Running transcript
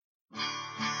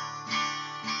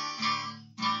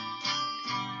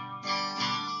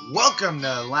Welcome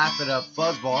to Laugh It Up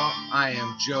Fuzzball. I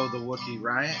am Joe the Wookiee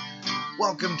Riot.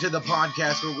 Welcome to the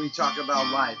podcast where we talk about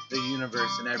life, the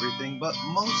universe, and everything, but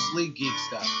mostly geek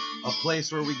stuff. A place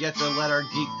where we get to let our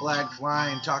geek flag fly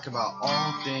and talk about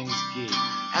all things geek.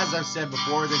 As I've said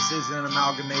before, this isn't an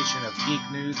amalgamation of geek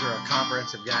news or a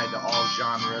comprehensive guide to all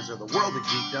genres or the world of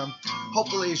geekdom.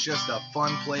 Hopefully it's just a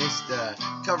fun place to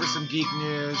cover some geek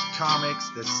news, comics,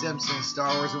 The Simpsons,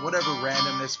 Star Wars, or whatever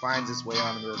randomness finds its way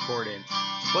onto the recording.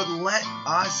 But let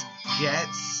us get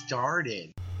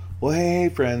started. Well, hey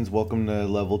friends, welcome to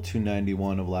level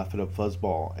 291 of Laugh It Up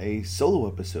Fuzzball, a solo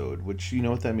episode, which you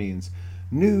know what that means.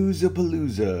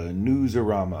 News-a-palooza,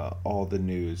 news-a-rama, all the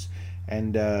news.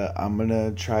 And I'm going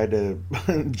to try to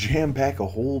jam-pack a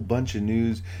whole bunch of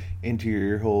news into your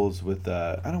ear holes with,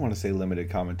 I don't want to say limited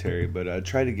commentary, but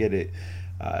try to get it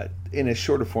in as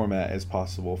short a format as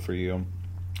possible for you,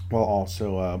 while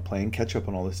also playing catch-up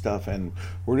on all this stuff. And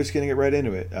we're just going to get right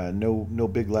into it. No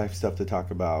big life stuff to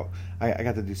talk about. I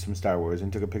got to do some Star Wars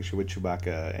and took a picture with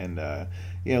Chewbacca and,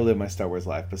 live my Star Wars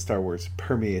life. But Star Wars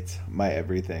permeates my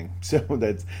everything. So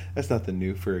that's nothing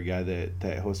new for a guy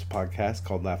that hosts a podcast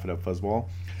called Laugh It Up Fuzzball.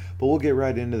 But we'll get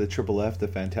right into the Triple F, the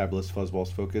Fantabulous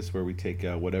Fuzzballs Focus, where we take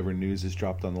whatever news is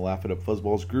dropped on the Laugh It Up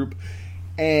Fuzzballs group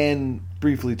and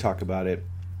briefly talk about it.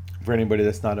 For anybody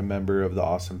that's not a member of the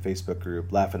awesome Facebook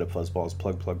group, Laugh It Up Fuzzballs,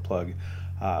 plug.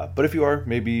 But if you are,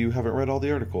 maybe you haven't read all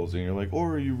the articles and you're like,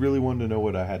 or you really wanted to know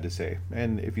what I had to say.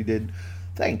 And if you did,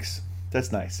 thanks.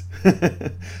 That's nice.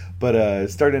 But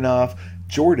starting off,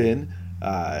 Jordan,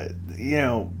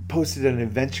 posted an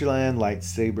Adventureland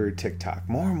lightsaber TikTok.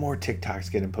 More and more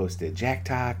TikToks getting posted. Jack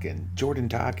Talk and Jordan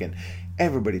Talk and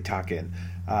everybody talking.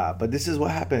 But this is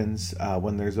what happens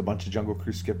when there's a bunch of Jungle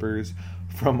Cruise skippers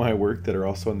from my work that are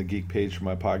also on the geek page for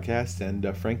my podcast,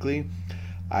 and frankly,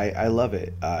 I love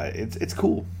it. It's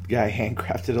cool. The guy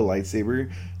handcrafted a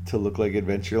lightsaber to look like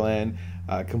Adventureland,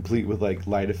 complete with like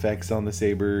light effects on the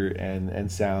saber and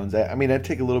sounds. I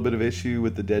take a little bit of issue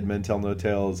with the Dead Men Tell No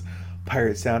Tales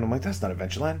pirate sound. I'm like, that's not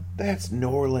Adventureland. That's New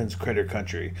Orleans Critter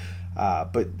Country.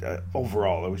 But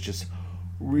overall, it was just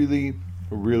really,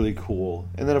 really cool.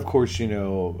 And then of course,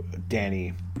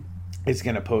 Danny is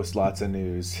going to post lots of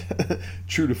news.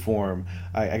 True to form,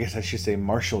 I guess I should say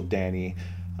Marshall Danny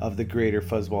of the Greater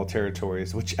Fuzzball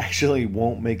Territories, which actually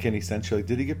won't make any sense. You're like,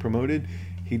 did he get promoted?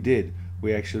 He did.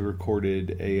 We actually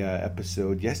recorded a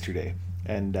episode yesterday,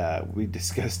 and we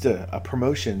discussed a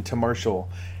promotion to Marshall.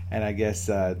 And I guess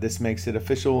this makes it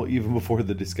official even before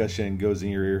the discussion goes in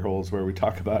your ear holes where we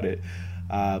talk about it.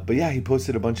 But yeah, he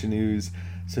posted a bunch of news.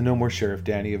 So no more Sheriff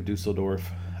Danny of Dusseldorf,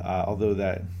 although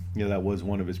that was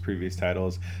one of his previous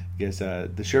titles. I guess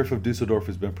the Sheriff of Dusseldorf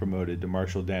has been promoted to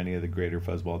Marshall Danny of the Greater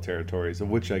Fuzzball Territories, of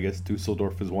which I guess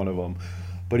Dusseldorf is one of them.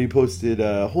 But he posted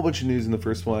a whole bunch of news in the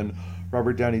first one.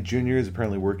 Robert Downey Jr. is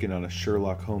apparently working on a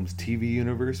Sherlock Holmes TV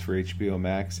universe for HBO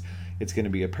Max. It's going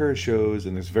to be a pair of shows,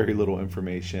 and there's very little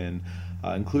information,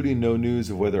 including no news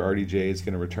of whether RDJ is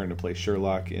going to return to play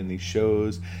Sherlock in these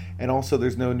shows. And also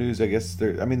there's no news, I guess,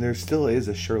 there still is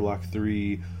a Sherlock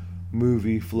 3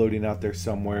 movie floating out there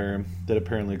somewhere that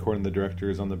apparently, according to the director,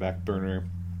 is on the back burner.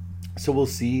 So we'll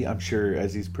see. I'm sure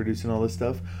as he's producing all this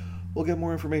stuff, we'll get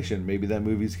more information. Maybe that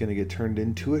movie's going to get turned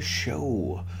into a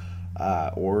show,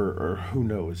 or who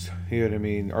knows. You know what I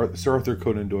mean? Sir Arthur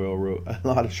Conan Doyle wrote a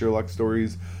lot of Sherlock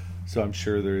stories, so I'm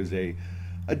sure there is a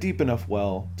deep enough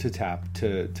well to tap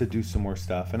to do some more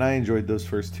stuff. And I enjoyed those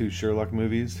first two Sherlock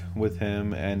movies with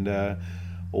him and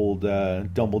old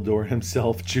Dumbledore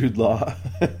himself, Jude Law,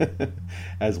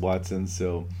 as Watson.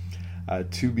 So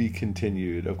to be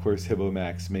continued. Of course, Hibbo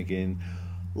Max making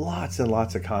lots and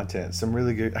lots of content. Some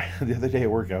really good. The other day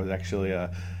at work, I was actually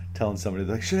telling somebody,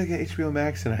 like, should I get HBO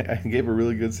Max? And I gave a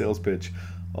really good sales pitch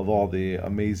of all the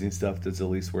amazing stuff that's at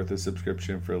least worth a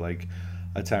subscription for like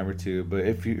a time or two. But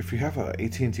if you have a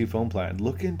AT&T phone plan,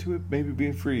 look into it maybe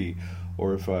being free.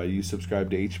 Or if you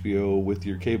subscribe to HBO with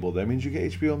your cable, that means you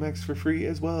get HBO Max for free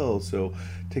as well. So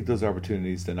take those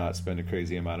opportunities to not spend a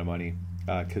crazy amount of money,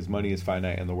 because money is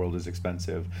finite and the world is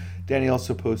expensive. Danny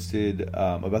also posted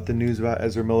about the news about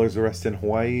Ezra Miller's arrest in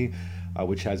Hawaii,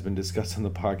 which has been discussed on the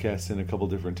podcast in a couple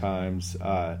different times.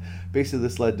 Basically,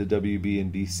 this led to WB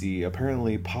and DC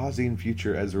apparently pausing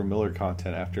future Ezra Miller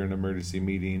content after an emergency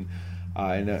meeting.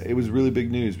 And it was really big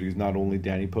news because not only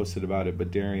Danny posted about it, but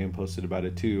Darian posted about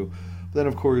it too. But then,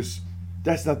 of course,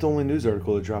 that's not the only news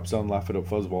article that drops on Laugh It Up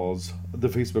Fuzzballs, the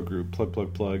Facebook group,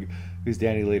 plug, because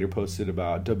Danny later posted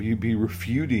about WB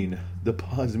refuting the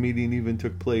pause meeting even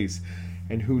took place.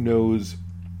 And who knows,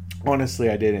 honestly,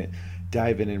 I didn't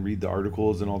dive in and read the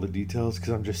articles and all the details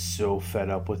because I'm just so fed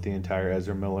up with the entire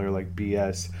Ezra Miller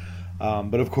BS.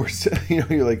 But of course,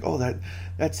 you're like, oh,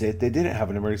 that's it. They didn't have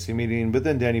an emergency meeting. But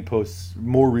then Danny posts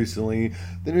more recently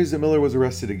the news that Miller was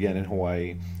arrested again in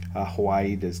Hawaii.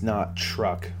 Hawaii does not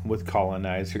truck with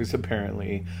colonizers,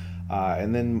 apparently.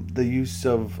 And then the use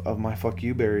of my fuck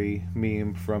you Barry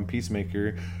meme from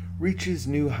Peacemaker reaches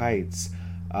new heights.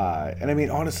 And I mean,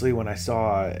 honestly, when I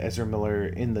saw Ezra Miller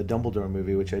in the Dumbledore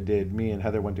movie, which I did, me and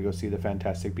Heather went to go see the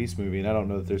Fantastic Beasts movie, and I don't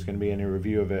know that there's going to be any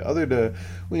review of it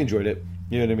we enjoyed it,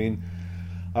 you know what I mean?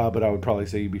 But I would probably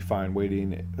say you'd be fine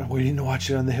waiting to watch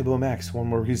it on the Hibbo Max. One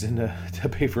more reason to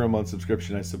pay for a month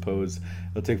subscription, I suppose.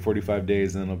 It'll take 45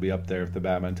 days, and then it'll be up there if the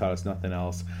Batman taught us nothing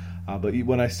else. But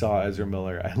when I saw Ezra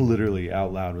Miller, I literally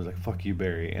out loud was like, fuck you,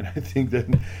 Barry. And I think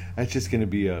that's just going to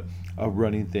be a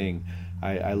running thing.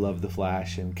 I love The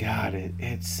Flash, and God,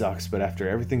 it sucks. But after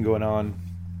everything going on,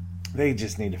 they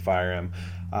just need to fire him.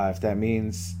 If that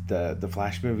means the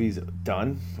Flash movie's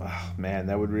done, oh, man,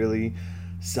 that would really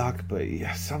suck. But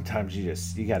yeah, sometimes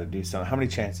you got to do something. How many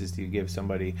chances do you give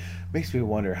somebody? Makes me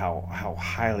wonder how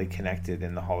highly connected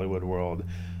in the Hollywood world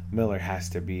Miller has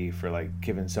to be for like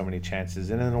giving so many chances.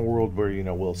 And in a world where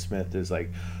Will Smith is like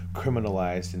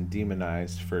criminalized and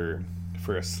demonized for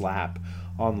a slap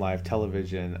on live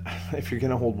television, if you're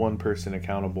going to hold one person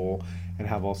accountable and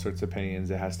have all sorts of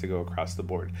opinions, it has to go across the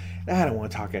board. And I don't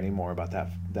want to talk anymore about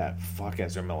that fuck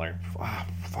Ezra Miller.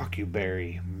 Fuck you,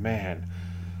 Barry. Man.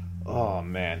 Oh,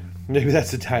 man. Maybe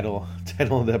that's the title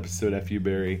of the episode, F you,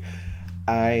 Barry.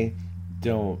 I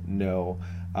don't know.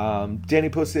 Danny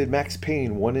posted Max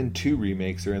Payne 1 and 2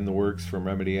 remakes are in the works from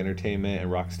Remedy Entertainment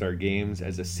and Rockstar Games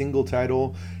as a single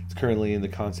title. It's currently in the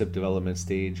concept development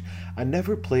stage. I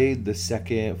never played the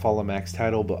second Fall Max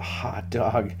title, but hot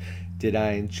dog, did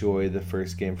I enjoy the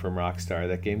first game from Rockstar.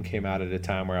 That game came out at a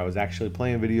time where I was actually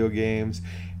playing video games,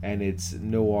 and its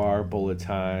noir, bullet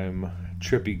time,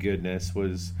 trippy goodness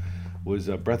was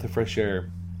a breath of fresh air,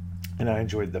 and I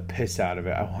enjoyed the piss out of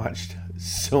it. I watched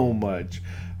so much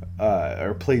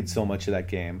or played so much of that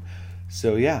game.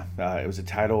 So yeah, it was a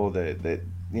title that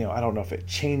I don't know if it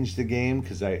changed the game,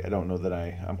 because I don't know that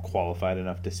I'm qualified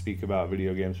enough to speak about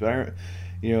video games, but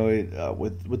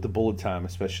with the bullet time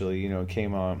especially, it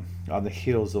came on the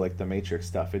heels of like the Matrix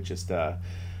stuff. It just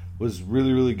was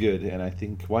really, really good, and I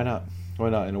think why not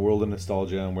in a world of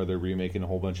nostalgia and where they're remaking a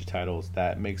whole bunch of titles,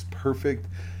 that makes perfect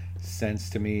sense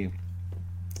to me,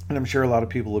 and I'm sure a lot of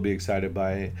people will be excited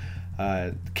by it.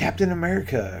 Captain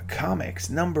America Comics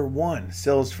 #1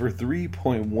 sells for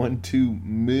 $3.12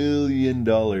 million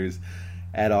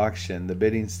at auction. The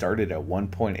bidding started at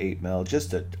 $1.8 million,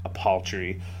 just a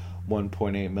paltry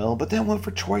 $1.8 million, but then went for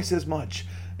twice as much,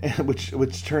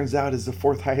 which turns out is the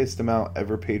fourth highest amount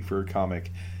ever paid for a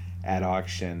comic at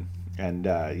auction. And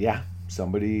they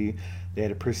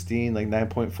had a pristine like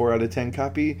 9.4 out of 10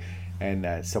 copy,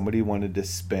 and somebody wanted to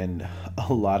spend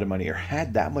a lot of money, or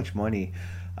had that much money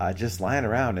just lying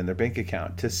around in their bank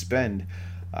account to spend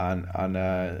on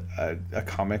a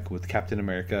comic with Captain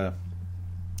America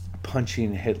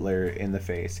punching Hitler in the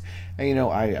face. And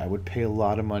I would pay a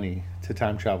lot of money to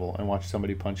time travel and watch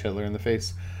somebody punch Hitler in the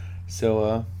face.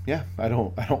 So I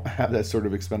don't have that sort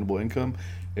of expendable income.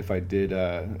 If I did,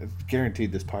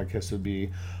 guaranteed this podcast would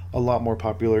be a lot more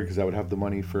popular, because I would have the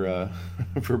money for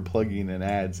for plugging and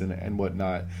ads and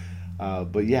whatnot.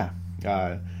 But yeah.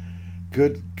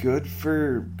 Good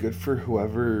for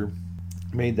whoever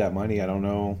made that money. I don't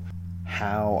know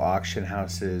how auction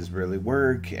houses really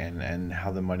work and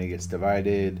how the money gets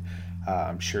divided.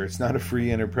 I'm sure it's not a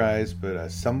free enterprise, but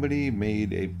somebody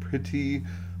made a pretty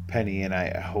penny, and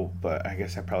I hope, I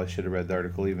guess I probably should have read the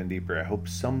article even deeper. I hope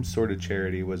some sort of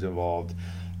charity was involved,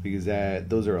 because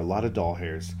those are a lot of doll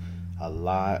hairs. A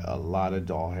lot of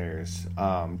doll hairs.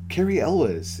 Carrie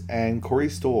Elwes and Corey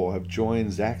Stoll have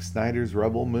joined Zack Snyder's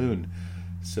Rebel Moon.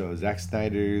 So Zack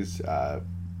Snyder's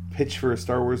pitch for a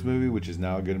Star Wars movie, which is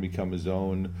now going to become his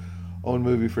own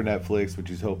movie for Netflix, which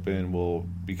he's hoping will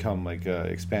become like a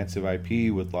expansive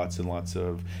IP with lots and lots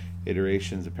of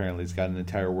iterations. Apparently, it's got an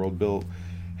entire world built.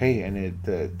 Hey, and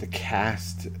the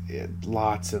cast,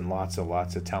 lots and lots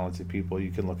of talented people.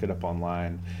 You can look it up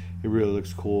online. It really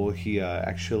looks cool.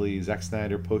 Zack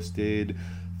Snyder posted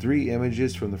 3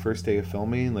 images from the first day of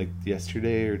filming, like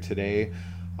yesterday or today,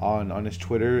 on his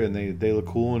Twitter, and they look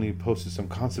cool. And he posted some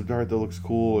concept art that looks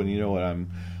cool. And you know what? I'm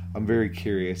very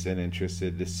curious and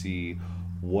interested to see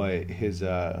what his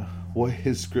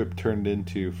script turned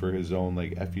into for his own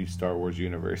like FU Star Wars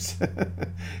universe,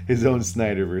 his own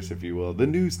Snyderverse, if you will, the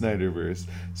new Snyderverse,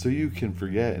 so you can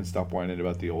forget and stop whining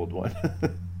about the old one.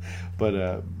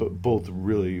 But both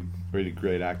really, really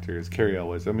great actors. Carrie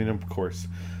Elwes, I mean, of course,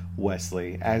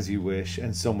 Wesley, As You Wish,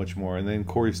 and so much more. And then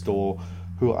Corey Stoll,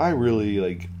 who I really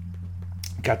like.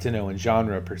 got to know in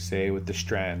genre per se with The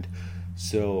Strand.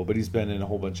 So, but he's been in a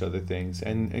whole bunch of other things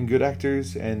and good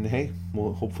actors. And hey,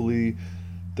 well, hopefully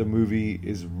the movie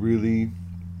is really,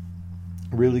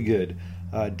 really good.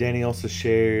 Danny also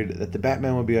shared that the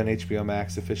Batman will be on HBO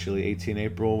Max officially 18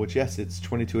 April, which, yes, it's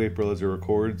 22 April as it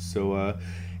records, so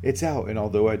it's out. And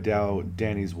although I doubt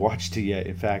Danny's watched it yet,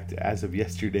 in fact, as of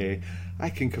yesterday, I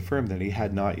can confirm that he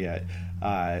had not yet.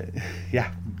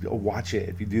 Yeah, watch it.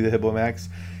 If you do the HBO Max,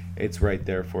 it's right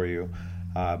there for you.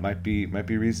 Might be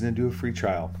reason to do a free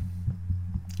trial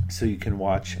so you can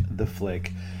watch the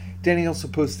flick. Danny also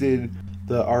posted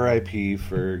the RIP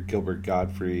for Gilbert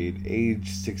Gottfried, age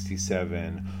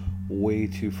 67, way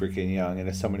too freaking young. And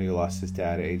as someone who lost his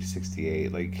dad at age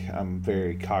 68, like, I'm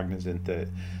very cognizant that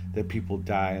people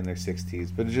die in their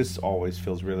 60s, but it just always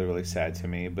feels really, really sad to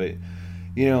me. But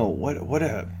you know what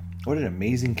an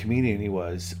amazing comedian he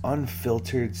was.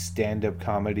 Unfiltered stand-up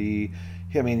comedy.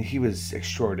 I mean, he was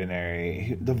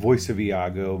extraordinary. The voice of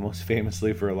Iago, most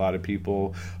famously for a lot of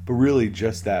people, but really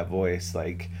just that voice.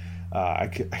 Like, I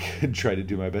could try to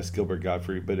do my best Gilbert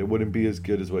Gottfried, but it wouldn't be as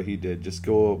good as what he did. Just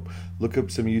look up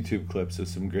some YouTube clips of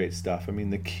some great stuff. I mean,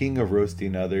 the king of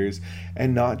roasting others,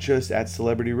 and not just at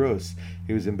celebrity roasts.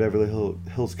 He was in Beverly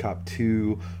Hills Cop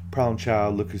 2, Problem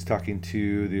Child, Look Who's Talking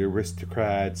 2, The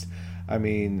Aristocrats. I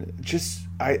mean,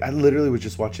 I literally was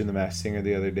just watching The Masked Singer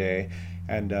the other day,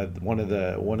 and one of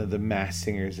the Masked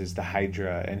Singers is the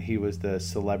Hydra, and he was the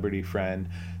celebrity friend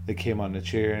that came on the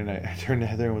chair. And I turned to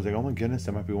Heather and was like, oh my goodness,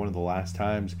 that might be one of the last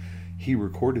times he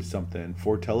recorded something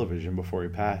for television before he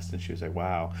passed. And she was like,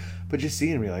 wow. But just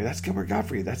seeing me, like, that's Gilbert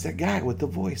Gottfried, that's that guy with the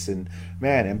voice. And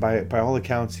man, and by all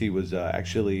accounts, he was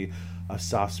actually a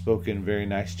soft-spoken, very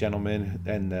nice gentleman,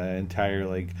 and the entire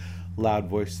like loud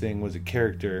voice thing was a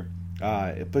character.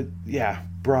 But yeah,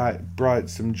 brought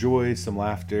some joy, some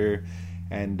laughter,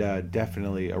 and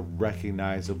definitely a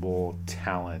recognizable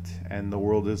talent. And the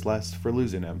world is less for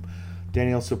losing him.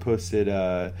 Danny also posted,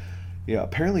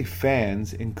 apparently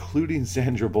fans, including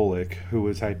Sandra Bullock, who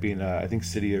was hyping, I think,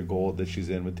 City of Gold that she's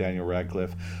in with Daniel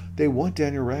Radcliffe, they want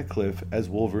Daniel Radcliffe as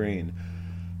Wolverine.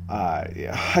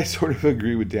 I sort of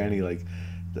agree with Danny. Like,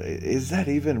 is that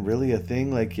even really a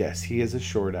thing? Like, yes, he is a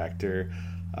short actor.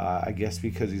 I guess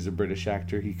because he's a British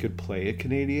actor, he could play a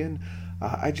Canadian.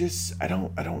 I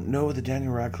don't know that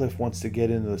Daniel Radcliffe wants to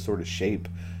get into the sort of shape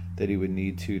that he would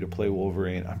need to play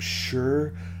Wolverine. I'm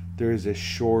sure there's a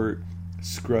short,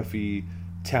 scruffy,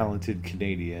 talented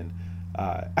Canadian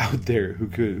out there who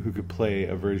could play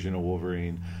a version of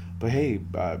Wolverine. But hey,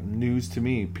 news to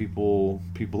me, people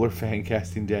are fan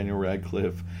casting Daniel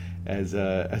Radcliffe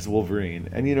as Wolverine,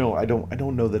 and I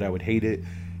don't know that I would hate it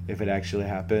if it actually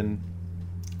happened.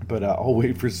 But I'll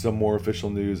wait for some more official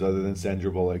news other than Sandra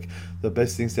Bullock. The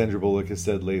best thing Sandra Bullock has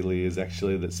said lately is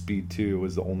actually that Speed 2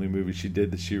 was the only movie she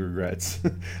did that she regrets.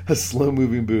 A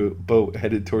slow-moving boat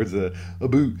headed towards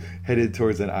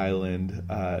an island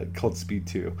called Speed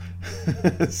 2.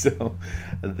 So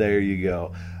there you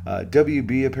go.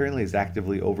 WB apparently is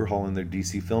actively overhauling their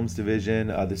DC Films division.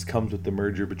 This comes with the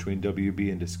merger between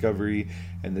WB and Discovery,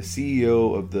 and the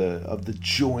CEO of the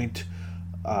joint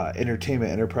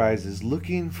entertainment enterprise is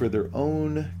looking for their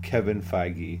own Kevin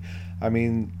Feige. I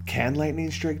mean, can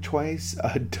lightning strike twice?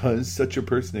 Does such a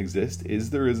person exist?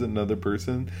 Is another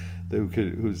person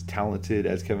who's talented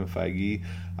as Kevin Feige?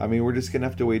 I mean, we're just gonna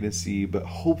have to wait and see. But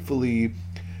hopefully,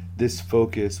 this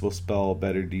focus will spell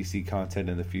better DC content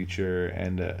in the future.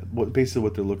 And what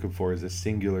they're looking for is a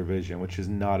singular vision, which is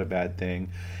not a bad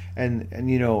thing. And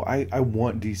I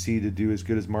want DC to do as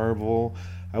good as Marvel.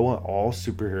 I want all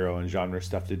superhero and genre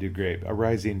stuff to do great. A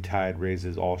rising tide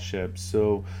raises all ships.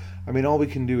 So, I mean, all we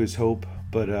can do is hope.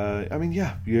 But,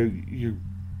 you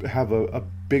have a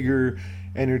bigger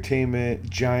entertainment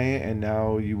giant, and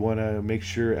now you want to make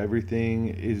sure everything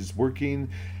is working.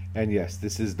 And yes,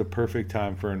 this is the perfect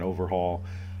time for an overhaul.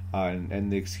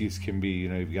 And the excuse can be,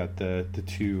 you've got the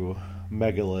two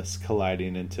megaliths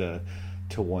colliding into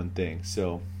one thing.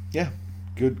 So, yeah,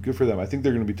 good for them. I think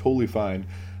they're going to be totally fine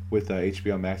with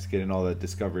HBO Max getting all that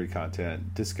Discovery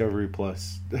content. Discovery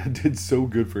Plus did so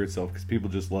good for itself because people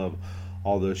just love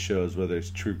all those shows, whether it's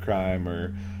true crime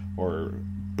or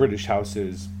British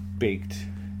houses baked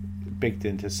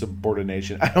into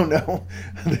subordination. I don't know.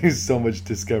 There's so much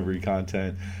Discovery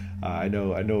content. I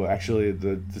know. Actually,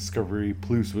 the Discovery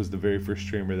Plus was the very first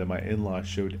streamer that my in-laws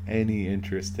showed any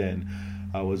interest in.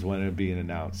 Was when it being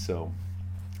announced. So,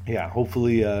 yeah,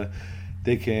 hopefully.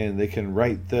 They can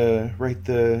right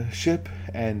the ship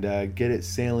and get it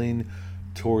sailing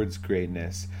towards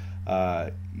greatness.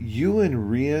 Iwan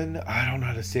Rheon, I don't know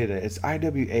how to say that. It's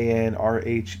IWANRHEON.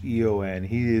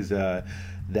 He is the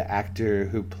the actor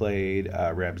who played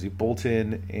Ramsay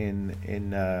Bolton in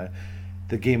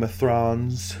the Game of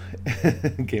Thrones.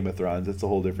 Game of Thrones, that's a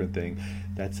whole different thing.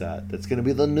 That's going to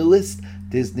be the newest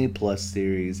Disney Plus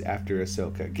series after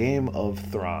Ahsoka, Game of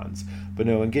Thrones. But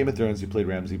no, in Game of Thrones, he played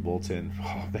Ramsay Bolton.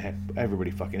 Oh man, everybody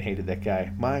fucking hated that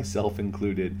guy, myself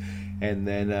included. And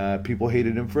then people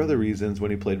hated him for other reasons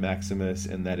when he played Maximus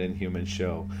in that Inhuman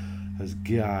show. Because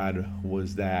God,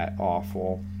 was that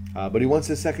awful. But he wants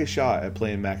his second shot at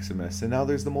playing Maximus, and now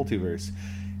there's the multiverse,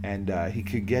 and he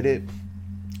could get it.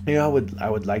 You know, I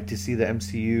would like to see the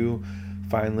MCU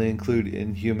finally include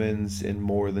Inhumans in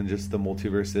more than just the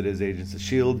multiverse that is Agents of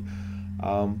S.H.I.E.L.D.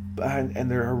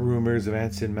 And there are rumors of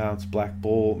Anson Mount's Black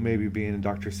Bolt maybe being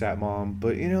Dr. Satmom,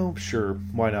 but you know, sure,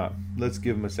 why not? Let's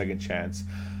give him a second chance.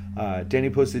 Danny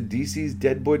posted DC's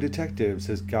Dead Boy Detectives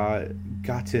has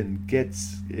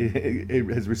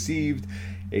received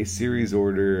a series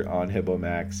order on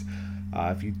Hibbomax.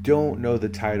 If you don't know the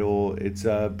title, it's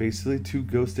basically two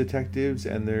ghost detectives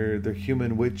and their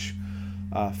human witch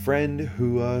friend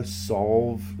who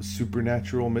solve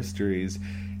supernatural mysteries.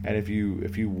 And if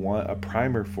you want a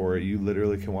primer for it, you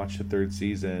literally can watch the third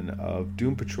season of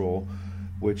Doom Patrol,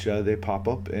 which they pop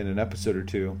up in an episode or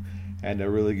two, and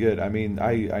they're really good. I mean,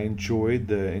 I enjoyed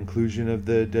the inclusion of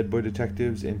the Dead Boy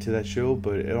Detectives into that show,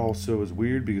 but it also is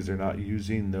weird because they're not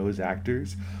using those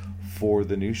actors for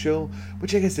the new show,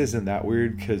 which I guess isn't that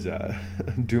weird because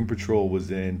Doom Patrol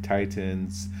was in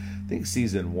Titans, I think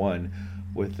season 1,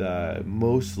 with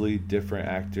mostly different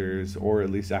actors, or at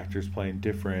least actors playing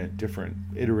different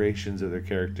iterations of their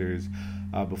characters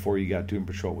before you got Doom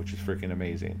Patrol, which is freaking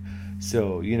amazing.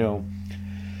 So, you know,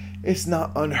 it's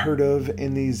not unheard of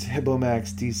in these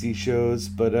Hibbomax DC shows,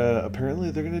 but apparently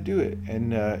they're going to do it,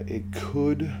 and it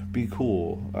could be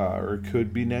cool, or it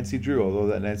could be Nancy Drew, although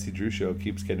that Nancy Drew show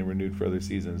keeps getting renewed for other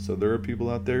seasons, so there are people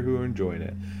out there who are enjoying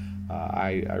it.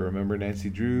 I remember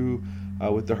Nancy Drew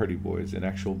with the Hardy Boys in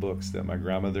actual books that my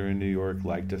grandmother in New York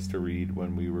liked us to read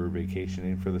when we were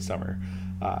vacationing for the summer.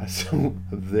 So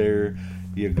there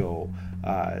you go.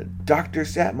 Dr.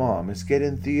 Satmom is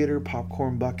getting theater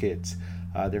popcorn buckets.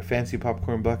 They're fancy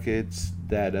popcorn buckets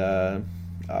that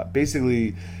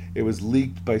basically it was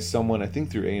leaked by someone, I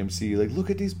think through AMC, like, look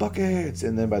at these buckets.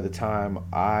 And then by the time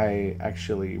I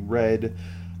actually read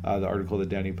the article that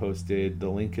Danny posted, the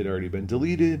link had already been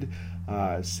deleted.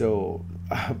 So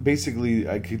basically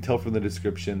I could tell from the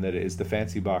description that it is the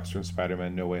fancy box from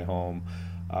Spider-Man No Way Home.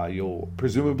 You'll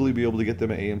presumably be able to get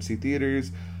them at AMC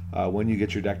theaters when you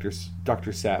get your Dr.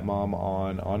 Satmom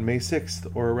on May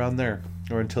 6th or around there,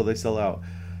 or until they sell out.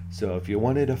 So if you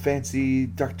wanted a fancy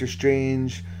Doctor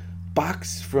Strange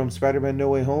box from Spider-Man No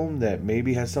Way Home that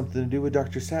maybe has something to do with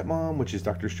Dr. Satmom, which is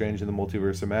Doctor Strange in the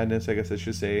Multiverse of Madness, I guess I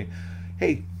should say,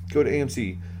 hey, go to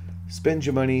AMC, spend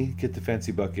your money, get the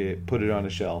fancy bucket, put it on a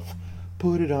shelf,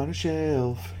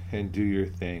 and do your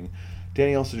thing.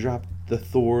 Danny also dropped the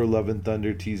Thor Love and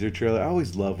Thunder teaser trailer. I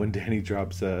always love when Danny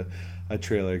drops a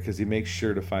trailer because he makes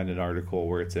sure to find an article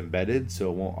where it's embedded so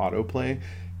it won't autoplay,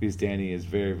 because Danny is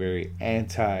very, very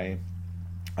anti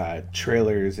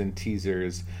trailers and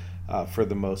teasers for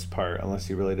the most part, unless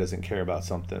he really doesn't care about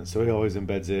something. So he always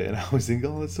embeds it, and I always think,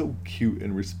 oh, that's so cute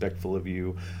and respectful of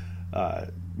you,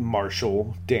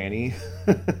 Marshall Danny.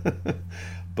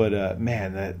 But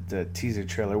man, that teaser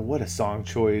trailer, what a song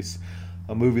choice.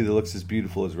 A movie that looks as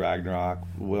beautiful as Ragnarok.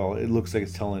 Well, it looks like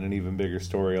it's telling an even bigger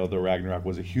story, although Ragnarok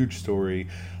was a huge story.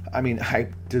 I mean,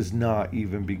 hype does not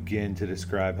even begin to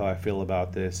describe how I feel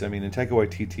about this. I mean, in Taika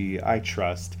Waititi, I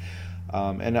trust.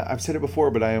 And I've said it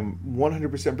before, but I am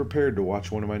 100% prepared to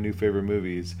watch one of my new favorite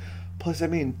movies. Plus, I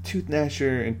mean, Tooth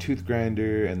Gnasher and Tooth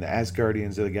Grinder and the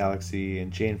Asgardians of the Galaxy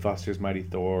and Jane Foster's Mighty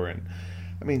Thor. And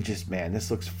I mean, just, man, this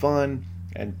looks fun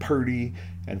and purty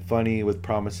and funny with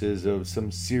promises of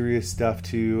some serious stuff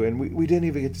too. And we didn't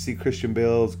even get to see Christian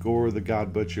Bale's Gore the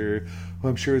God Butcher, who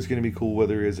I'm sure is going to be cool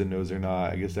whether he is a nose or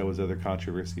not. I guess that was other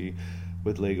controversy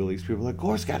with Lego Leaks. People were like,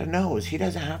 Gore's got a nose. He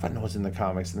doesn't have a nose in the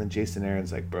comics. And then Jason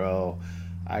Aaron's like, bro,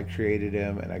 I created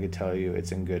him and I can tell you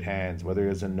it's in good hands. Whether he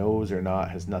has a nose or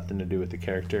not has nothing to do with the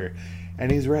character.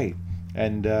 And he's right.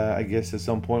 And I guess at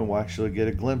some point we'll actually get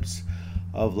a glimpse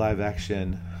of live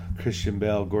action Christian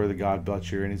Bale, Gore the God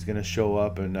Butcher, and he's going to show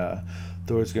up, and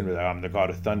Thor's going to be like, I'm the God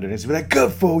of Thunder, and he's going to be like,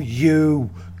 good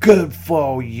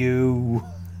for you,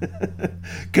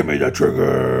 give me the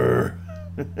trigger.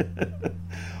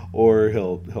 Or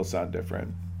he'll sound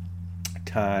different.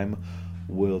 Time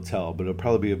will tell, but it'll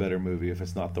probably be a better movie if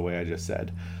it's not the way I just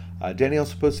said. Danny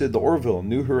also posted The Orville,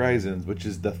 New Horizons, which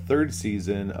is the third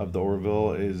season of The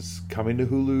Orville, is coming to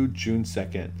Hulu June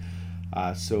 2nd.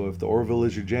 So if The Orville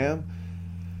is your jam,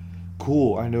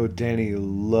 Cool. I know Danny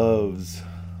loves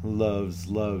the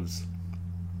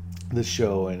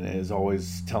show and is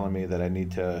always telling me that I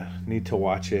need to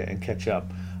watch it and catch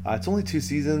up. It's only 2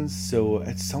 seasons, so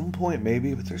at some point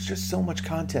maybe, but there's just so much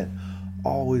content.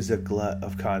 Always a glut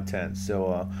of content.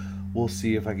 So we'll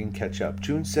see if I can catch up.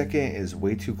 June 2nd is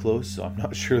way too close, so I'm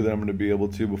not sure that I'm going to be able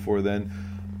to before then.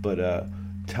 But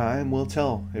time will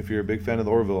tell. If you're a big fan of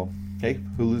the Orville, hey,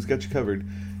 Hulu's got you covered.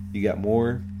 You got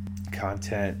more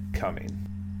content coming.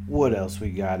 What else we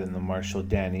got in the Marshall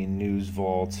Danny News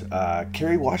Vault?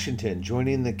 Kerry Washington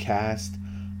joining the cast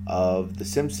of The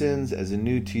Simpsons as a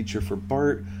new teacher for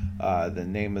Bart. The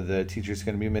name of the teacher is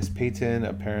going to be Miss Peyton.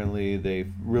 Apparently, they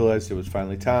realized it was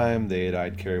finally time. They had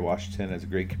eyed Kerry Washington as a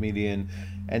great comedian,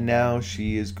 and now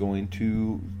she is going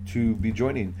to be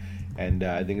joining. And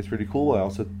I think it's pretty cool. I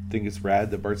also think it's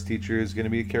rad that Bart's teacher is going to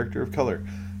be a character of color.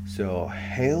 So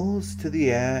hails to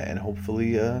the and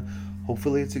hopefully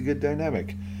it's a good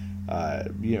dynamic.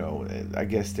 I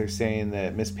guess they're saying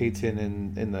that Miss Peyton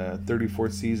in the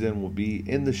 34th season will be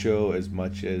in the show as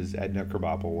much as Edna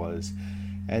Krabappel was.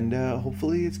 And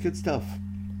hopefully it's good stuff.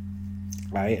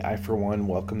 I for one,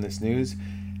 welcome this news.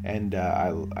 And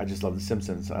I just love The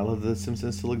Simpsons. I love that The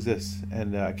Simpsons still exists.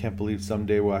 And I can't believe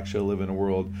someday we'll actually live in a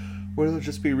world where there'll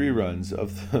just be reruns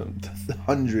of the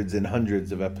hundreds and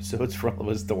hundreds of episodes for all of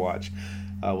us to watch.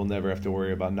 We'll never have to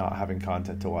worry about not having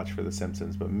content to watch for The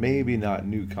Simpsons, but maybe not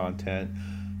new content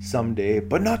someday,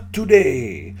 but not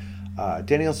today.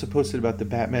 Danny also posted about the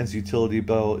Batman's utility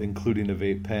belt, including a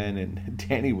vape pen, and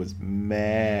Danny was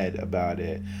mad about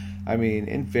it. I mean,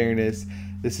 in fairness,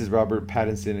 this is Robert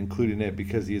Pattinson including it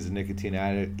because he is a nicotine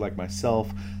addict like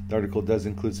myself. The article does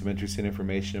include some interesting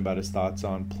information about his thoughts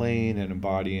on playing and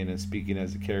embodying and speaking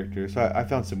as a character, so I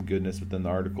found some goodness within the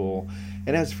article.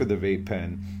 And as for the vape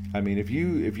pen, I mean, if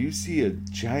you see a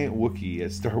giant Wookiee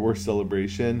at Star Wars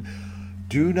Celebration,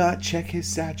 do not check his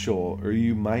satchel or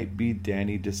you might be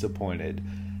Danny disappointed.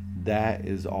 That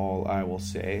is all I will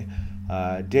say.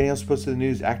 Danny also posted the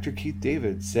news. Actor Keith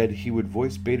David said he would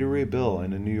voice Beta Ray Bill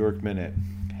in a New York Minute.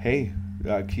 Hey,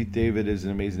 Keith David is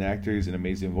an amazing actor. He's an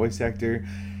amazing voice actor.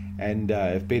 And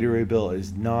if Beta Ray Bill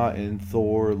is not in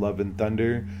Thor, Love and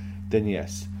Thunder, then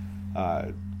yes.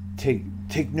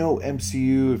 Take no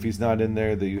MCU if he's not in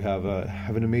there, that you have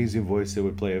an amazing voice that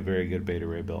would play a very good Beta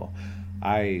Ray Bill.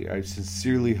 I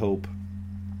sincerely hope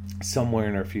somewhere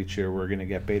in our future we're going to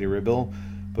get Beta Ray Bill.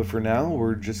 But for now,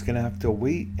 we're just going to have to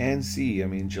wait and see. I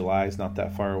mean, July is not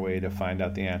that far away to find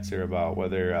out the answer about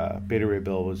whether Beta Ray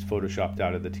Bill was photoshopped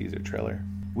out of the teaser trailer.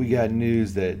 We got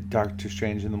news that Doctor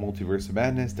Strange in the Multiverse of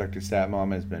Madness, Dr.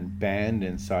 Satmom, has been banned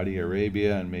in Saudi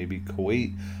Arabia and maybe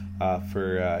Kuwait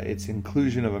for its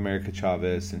inclusion of America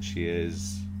Chavez, and she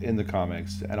is, in the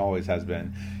comics, and always has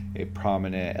been, a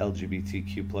prominent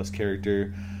LGBTQ plus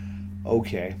character.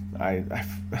 Okay, I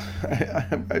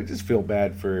just feel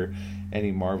bad for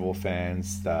any Marvel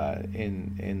fans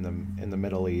in the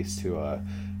Middle East who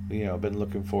been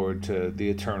looking forward to the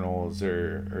Eternals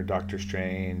or Doctor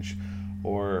Strange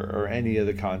or any of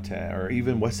the content, or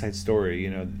even West Side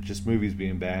Story. Just movies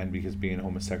being banned because being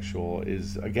homosexual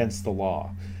is against the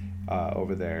law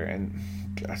over there. And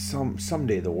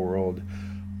someday the world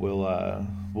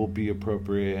will be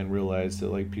appropriate and realize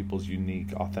that, like, people's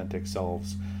unique, authentic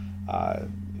selves.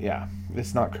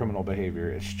 It's not criminal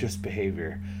behavior. It's just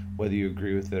behavior, whether you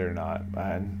agree with it or not.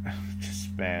 And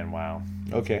just, man, wow.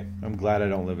 Okay, I'm glad I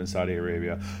don't live in Saudi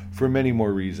Arabia for many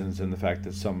more reasons than the fact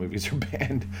that some movies are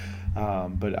banned.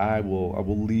 But I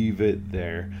will leave it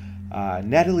there.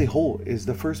 Natalie Holt is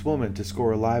the first woman to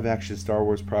score a live-action Star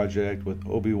Wars project with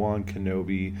Obi-Wan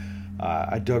Kenobi.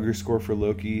 I dug her score for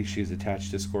Loki. She's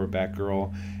attached to score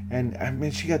Batgirl. And, I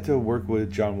mean, she got to work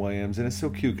with John Williams. And it's so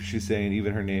cute because she's saying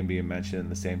even her name being mentioned in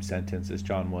the same sentence as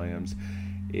John Williams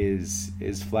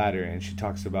is flattering. She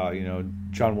talks about,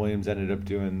 John Williams ended up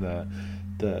doing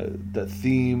the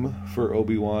theme for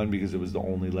Obi-Wan because it was the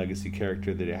only legacy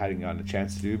character that it hadn't gotten a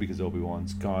chance to do, because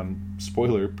Obi-Wan's gone,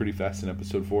 spoiler, pretty fast in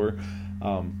episode 4.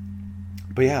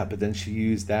 But then she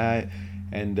used that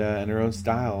and her own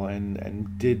style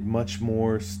and did much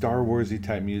more Star Warsy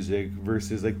type music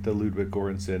versus like the Ludwig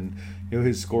Göransson.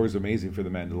 His score is amazing for The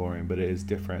Mandalorian, but it is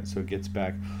different, so it gets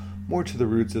back more to the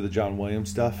roots of the John Williams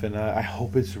stuff. And I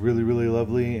hope it's really, really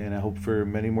lovely, and I hope for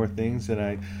many more things. And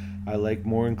I like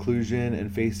more inclusion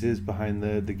and faces behind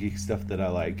the geek stuff that I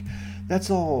like. That's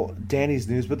all Danny's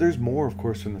news, but there's more, of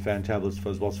course, from the Fan Tablets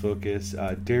Fuzzball's Focus.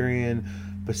 Darian,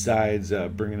 besides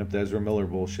bringing up the Ezra Miller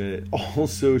bullshit,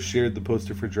 also shared the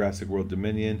poster for Jurassic World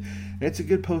Dominion. And it's a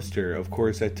good poster. Of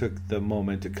course, I took the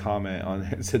moment to comment on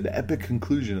it and said the epic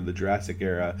conclusion of the Jurassic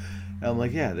era. And I'm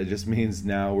like, yeah, that just means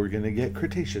now we're going to get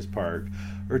Cretaceous Park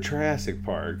or Triassic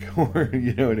Park or,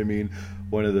 you know what I mean?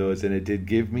 One of those. And it did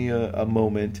give me a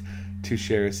moment to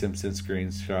share a Simpsons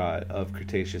screenshot of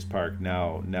Cretaceous Park,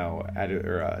 now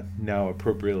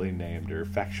appropriately named or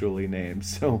factually named.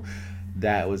 So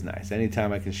that was nice.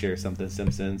 Anytime I can share something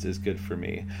Simpsons is good for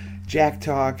me. Jack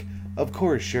Talk, of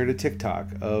course, shared a TikTok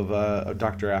of a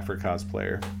Dr. Aphra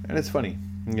cosplayer, and it's funny.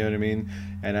 You know what I mean?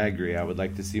 And I agree. I would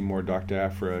like to see more Dr.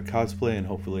 Aphra cosplay, and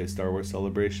hopefully a Star Wars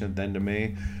Celebration at the end of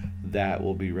May. That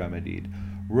will be remedied.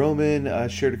 Roman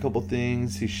shared a couple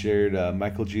things. He shared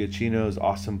Michael Giacchino's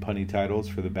awesome punny titles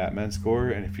for the Batman score.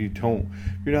 And if you're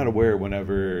not aware,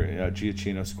 whenever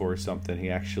Giacchino scores something, he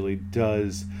actually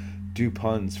does do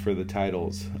puns for the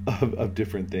titles of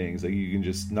different things. Like, you can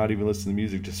just not even listen to the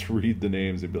music, just read the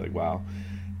names and be like, wow,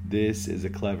 this is a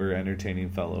clever,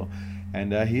 entertaining fellow.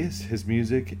 And he is. His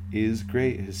music is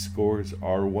great. His scores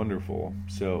are wonderful.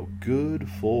 So good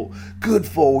for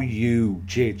you,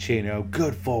 Giacchino.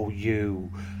 Good for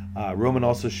you. Roman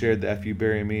also shared the F You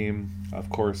Barry meme, of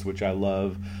course, which I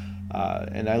love.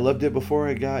 And I loved it before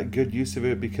I got good use of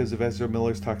it because of Ezra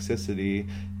Miller's toxicity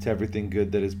to everything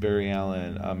good that is Barry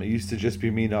Allen. It used to just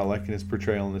be me not liking his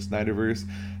portrayal in the Snyderverse.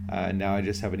 Now I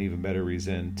just have an even better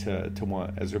reason to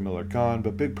want Ezra Miller gone.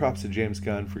 But big props to James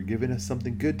Gunn for giving us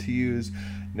something good to use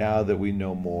now that we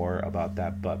know more about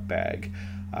that butt bag.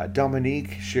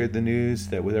 Dominique shared the news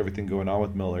that with everything going on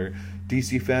with Miller,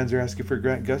 DC fans are asking for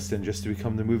Grant Gustin just to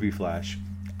become the movie Flash.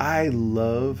 I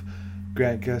love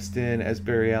Grant Gustin as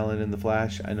Barry Allen in The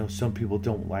Flash. I know some people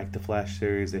don't like the Flash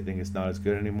series. They think it's not as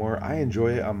good anymore. I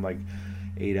enjoy it. I'm like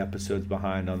 8 episodes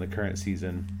behind on the current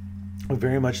season. I'm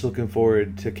very much looking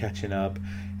forward to catching up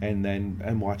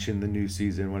and watching the new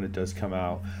season when it does come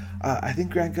out. I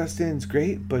think Grant Gustin's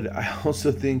great, but I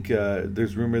also think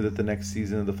there's rumor that the next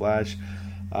season of The Flash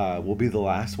will be the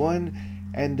last one,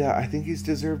 and I think he's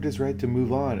deserved his right to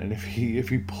move on. And if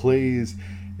he plays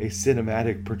a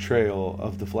cinematic portrayal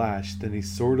of the Flash, then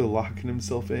he's sort of locking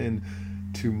himself in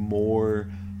to more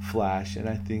Flash, and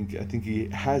I think he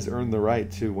has earned the right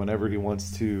to, whenever he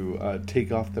wants to,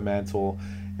 take off the mantle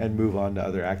and move on to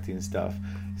other acting stuff.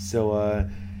 So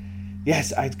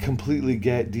yes, I completely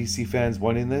get DC fans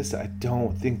wanting this. I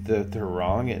don't think that they're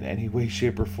wrong in any way,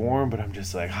 shape, or form, but I'm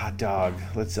just like, hot dog,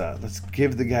 let's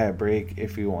give the guy a break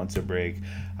if he wants a break.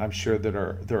 I'm sure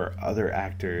that there are other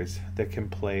actors that can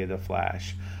play the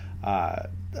Flash.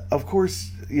 Of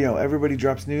course, everybody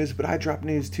drops news, but I drop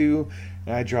news too,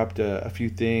 and I dropped a few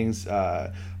things.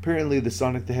 Apparently, the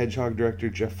Sonic the Hedgehog director,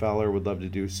 Jeff Fowler, would love to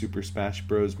do a Super Smash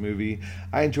Bros. Movie.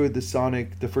 I enjoyed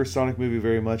the first Sonic movie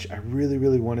very much. I really,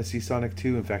 really want to see Sonic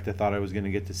 2. In fact, I thought I was going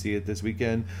to get to see it this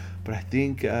weekend, but I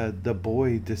think the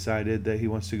boy decided that he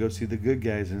wants to go see the good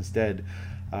guys instead.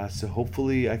 So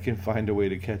hopefully I can find a way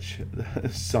to catch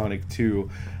Sonic 2.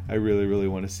 I really, really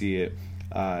want to see it.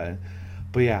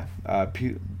 But yeah,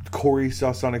 Corey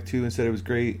saw Sonic 2 and said it was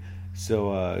great.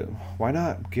 So why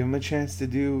not give him a chance to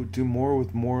do more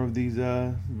with more of these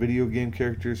video game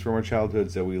characters from our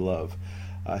childhoods that we love.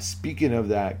 Speaking of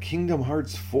that, Kingdom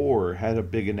Hearts 4 had a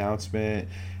big announcement,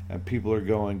 and people are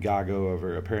going gaga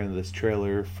over. Apparently this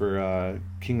trailer for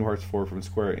Kingdom Hearts 4 from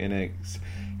Square Enix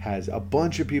has a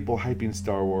bunch of people hyping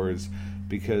Star Wars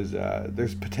because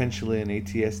there's potentially an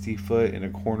AT-ST foot in a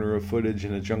corner of footage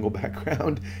in a jungle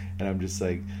background, and I'm just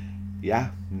like,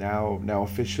 yeah, now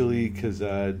officially, because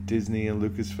Disney and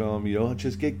Lucasfilm, you don't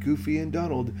just get Goofy and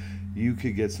Donald, you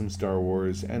could get some Star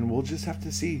Wars, and we'll just have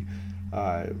to see.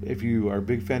 If you are a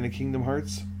big fan of Kingdom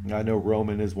Hearts, I know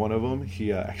Roman is one of them.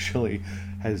 He actually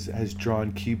has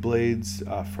drawn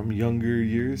Keyblades from younger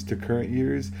years to current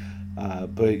years.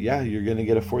 But yeah, you're going to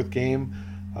get a fourth game.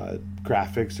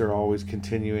 Graphics are always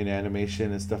continuing,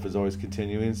 animation and stuff is always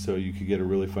continuing, so you could get a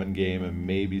really fun game, and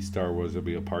maybe Star Wars will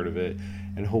be a part of it,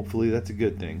 and hopefully that's a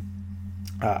good thing.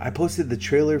 I posted the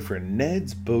trailer for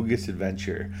Ned's Bogus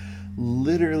Adventure.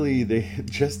 Literally, they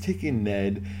just taking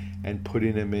Ned and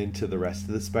putting him into the rest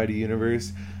of the Spidey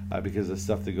universe because of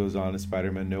stuff that goes on in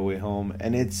Spider-Man No Way Home,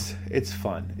 and it's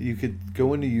fun. You could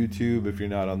go into YouTube if you're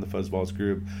not on the Fuzzballs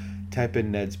group, type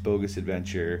in Ned's Bogus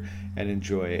Adventure and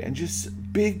enjoy it. And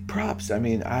just big props. I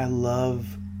mean, I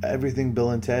love everything Bill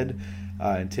and Ted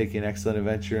and taking Excellent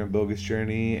Adventure and Bogus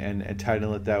Journey and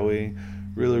titling it that way.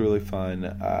 Really, really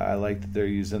fun. I like that they're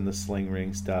using the sling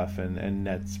ring stuff and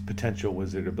Ned's potential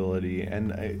wizard ability.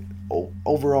 And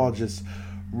overall, just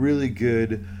really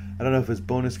good. I don't know if it's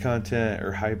bonus content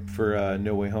or hype for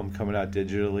No Way Home coming out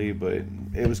digitally, but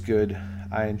it was good.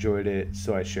 I enjoyed it,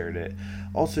 so I shared it.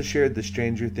 Also shared the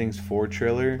Stranger Things 4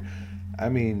 trailer. I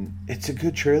mean, it's a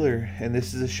good trailer, and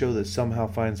this is a show that somehow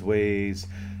finds ways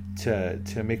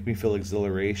to make me feel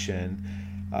exhilaration.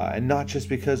 And not just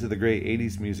because of the great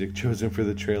 80s music chosen for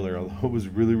the trailer, although it was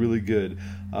really, really good.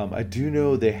 I do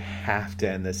know they have to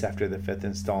end this after the 5th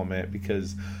installment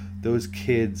because those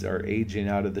kids are aging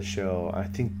out of the show. I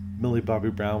think Millie Bobby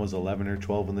Brown was 11 or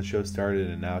 12 when the show started,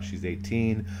 and now she's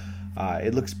 18.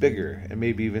 It looks bigger and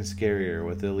maybe even scarier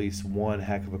with at least one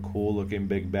heck of a cool-looking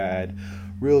big bad.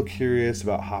 Real curious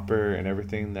about Hopper and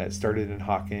everything that started in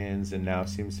Hawkins and now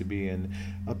seems to be in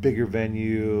a bigger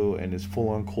venue and is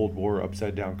full-on Cold War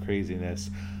upside-down craziness.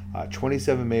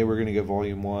 27 May, we're going to get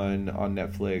Volume 1 on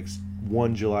Netflix.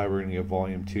 1 July, we're going to get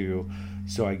Volume 2.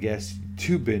 So I guess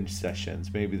 2 binge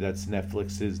sessions. Maybe that's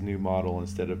Netflix's new model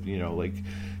instead of, like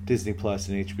Disney Plus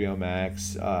and HBO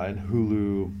Max and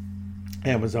Hulu,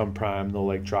 Amazon Prime.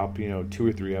 They'll drop 2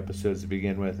 or 3 episodes to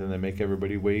begin with and then make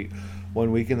everybody wait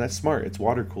 1 week, and that's smart. It's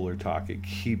water cooler talk. It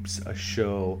keeps a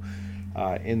show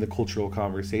in the cultural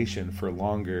conversation for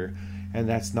longer, and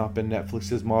that's not been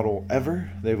Netflix's model ever.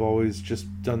 They've always just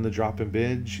done the drop and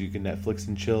binge. You can Netflix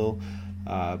and chill,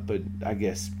 but I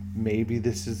guess maybe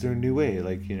this is their new way.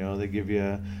 They give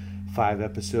you 5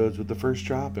 episodes with the first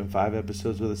drop and 5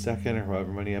 episodes with the second, or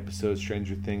however many episodes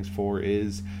Stranger Things 4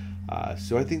 is.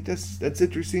 So I think that's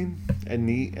interesting and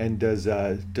neat, and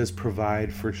does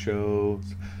provide for shows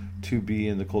to be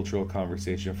in the cultural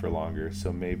conversation for longer.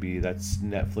 So maybe that's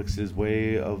Netflix's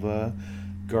way of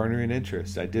garnering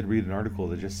interest. I did read an article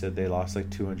that just said they lost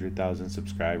 200,000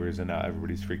 subscribers and now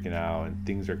everybody's freaking out and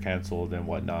things are canceled and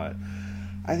whatnot.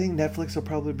 I think Netflix will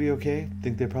probably be okay. I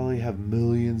think they probably have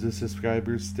millions of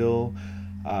subscribers still.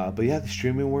 But yeah, the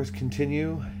streaming wars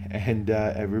continue, and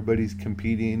everybody's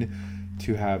competing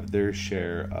to have their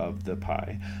share of the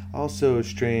pie. Also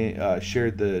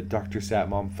shared the Dr.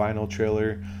 Satmom final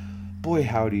trailer. Boy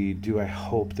howdy, do I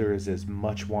hope there is as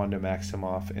much Wanda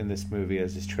Maximoff in this movie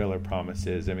as this trailer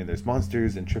promises. I mean, there's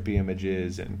monsters and trippy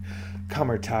images and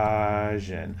Kamertage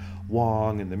and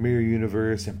Wong and the Mirror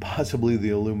Universe and possibly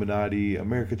the Illuminati,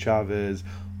 America Chavez,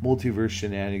 multiverse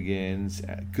shenanigans,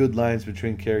 good lines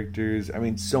between characters. I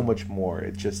mean, so much more.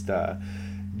 It's just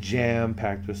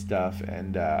jam-packed with stuff,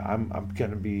 and I'm going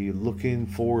to be looking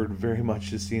forward very much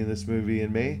to seeing this movie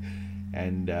in May.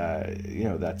 And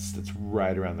that's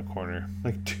right around the corner,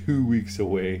 2 weeks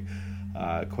away,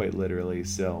 quite literally.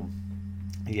 So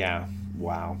yeah,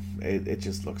 wow, it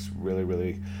just looks really,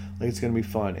 really like it's gonna be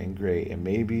fun and great. And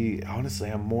maybe honestly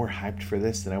I'm more hyped for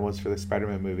this than I was for the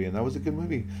Spider-Man movie, and that was a good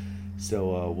movie.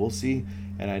 So we'll see.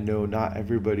 And I know not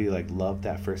everybody loved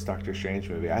that first Doctor Strange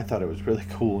movie. I thought it was really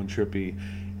cool and trippy,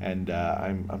 and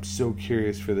I'm so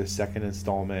curious for the second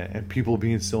installment and people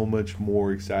being so much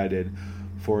more excited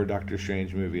for a Doctor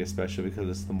Strange movie, especially because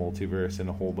it's the multiverse and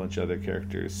a whole bunch of other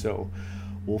characters. So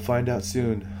we'll find out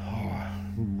soon.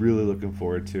 I'm really looking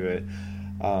forward to it.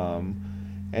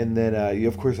 And then,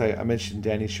 of course, I mentioned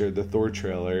Danny shared the Thor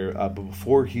trailer, but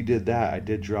before he did that, I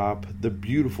did drop the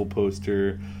beautiful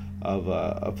poster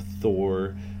of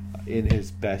Thor in his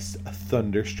best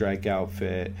Thunderstrike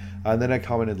outfit. And then I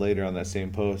commented later on that same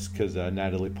post because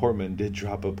Natalie Portman did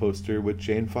drop a poster with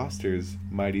Jane Foster's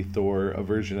Mighty Thor, a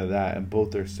version of that, and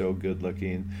both are so good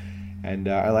looking. And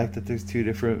I like that there's 2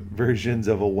 different versions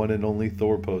of a one and only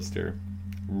Thor poster.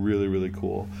 Really, really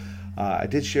cool. I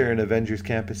did share an Avengers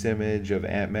Campus image of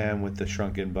Ant-Man with the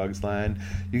shrunken Bugs line.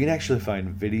 You can actually find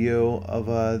video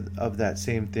of that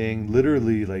same thing.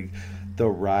 Literally, the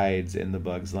rides in the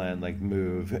Bugs Land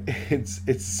move.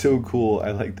 It's so cool. I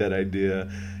like that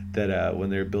idea that when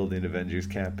they're building Avengers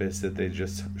Campus, that they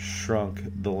just shrunk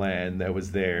the land that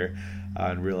was there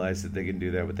and realized that they can do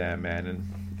that with Ant-Man. And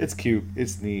it's cute.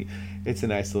 It's neat. It's a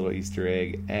nice little Easter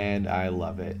egg, and I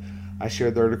love it. I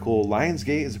shared the article,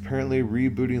 Lionsgate is apparently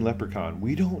rebooting Leprechaun.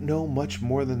 We don't know much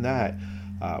more than that.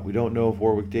 We don't know if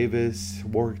Warwick Davis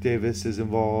is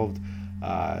involved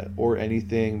or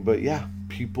anything, but yeah,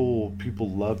 people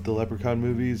loved the Leprechaun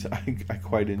movies. I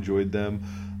quite enjoyed them.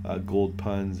 Gold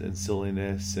puns and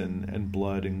silliness and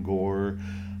blood and gore.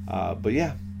 But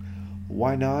yeah,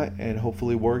 why not? And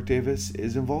hopefully Warwick Davis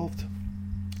is involved.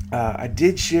 I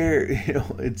did share,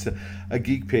 it's a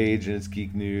geek page and it's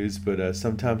geek news, but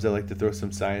sometimes I like to throw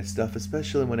some science stuff,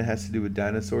 especially when it has to do with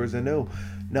dinosaurs. I know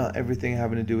not everything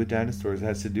having to do with dinosaurs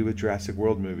has to do with Jurassic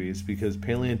World movies, because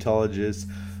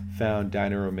paleontologists found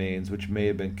dino remains which may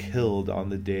have been killed on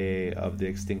the day of the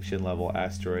extinction level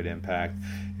asteroid impact.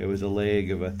 It was a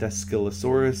leg of a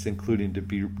Thescelosaurus, including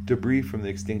debris from the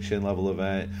extinction level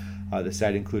event. The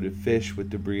site included fish with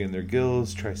debris in their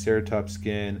gills, triceratops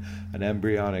skin, an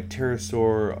embryonic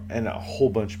pterosaur, and a whole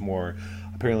bunch more.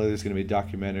 Apparently there's going to be a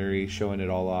documentary showing it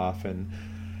all off, and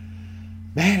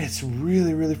Man, it's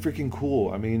really, really freaking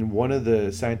cool. I mean, one of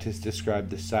the scientists described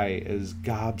the site as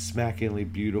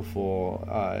gobsmackingly beautiful.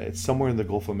 It's somewhere in the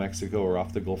Gulf of Mexico or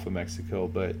off the Gulf of Mexico,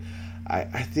 but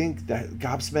I think that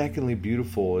gobsmackingly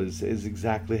beautiful is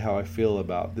exactly how I feel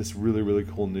about this really, really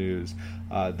cool news.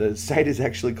 The site is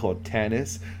actually called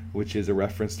Tanis, which is a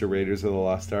reference to Raiders of the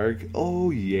Lost Ark.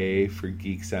 Oh, yay for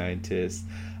geek scientists.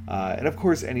 And of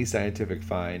course, any scientific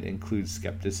find includes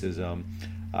skepticism.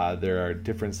 There are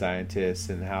different scientists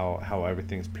and how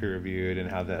everything's peer reviewed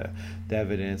and how the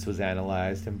evidence was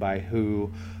analyzed and by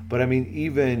who. But I mean,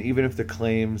 even if the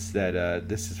claims that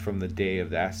this is from the day of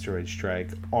the asteroid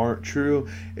strike aren't true,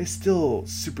 it's still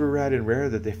super rad and rare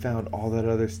that they found all that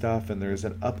other stuff. And there's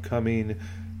an upcoming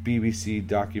BBC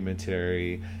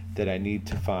documentary that I need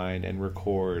to find and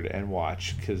record and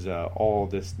watch, because all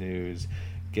this news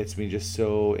gets me just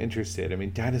so interested. I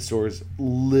mean, dinosaurs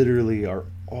literally are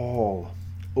all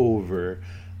over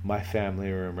my family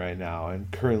room right now,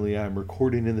 and currently I'm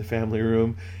recording in the family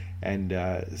room, and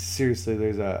seriously,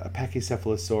 there's a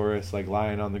Pachycephalosaurus like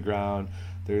lying on the ground.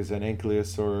 There's an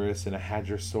Ankylosaurus and a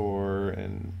Hadrosaur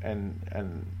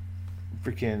and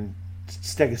freaking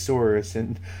Stegosaurus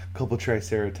and a couple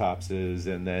Triceratopses,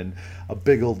 and then a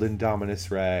big old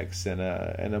Indominus Rex and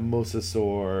a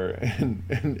Mosasaur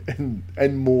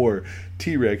and more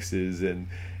T-Rexes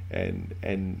and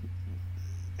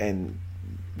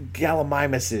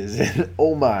Gallimimuses and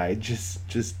oh my,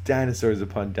 just dinosaurs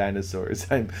upon dinosaurs.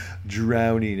 I'm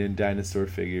drowning in dinosaur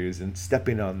figures and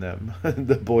stepping on them.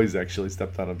 The boys actually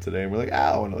stepped on them today, and we're like,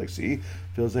 ow, and I'm like, see,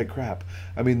 feels like crap.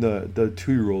 I mean, the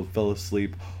 2-year-old fell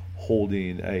asleep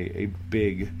holding a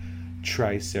big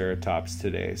Triceratops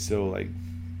today. So like,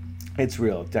 it's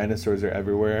real. Dinosaurs are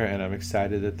everywhere, and I'm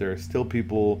excited that there are still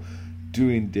people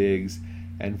doing digs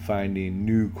and finding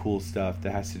new cool stuff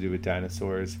that has to do with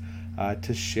dinosaurs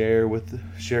to share with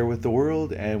the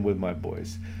world and with my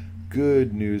boys.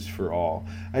 Good news for all.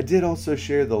 I did also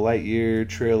share the Lightyear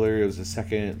trailer. It was the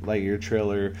second Lightyear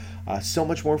trailer. So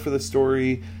much more for the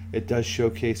story. It does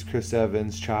showcase Chris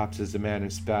Evans' chops as the man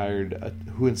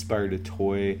who inspired a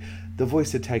toy. The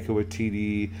voice of Taika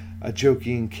Waititi, a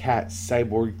joking cat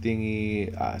cyborg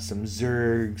thingy, some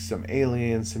Zergs, some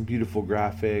aliens, some beautiful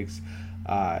graphics.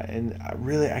 And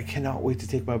really, I cannot wait to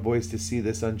take my boys to see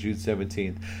this on June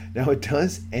 17th. Now, it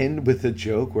does end with a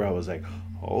joke where I was like,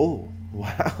 oh,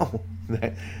 wow,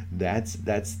 that's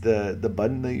the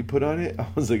button that you put on it. I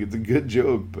was like, it's a good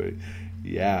joke, but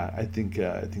yeah, I think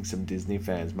some Disney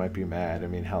fans might be mad. I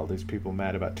mean, hell, there's people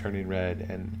mad about Turning Red,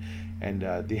 and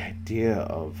the idea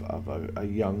of a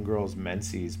young girl's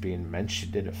menses being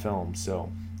mentioned in a film. So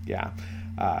yeah,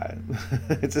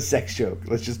 it's a sex joke.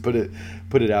 Let's just put it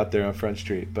out there on Front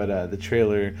Street. But the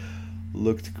trailer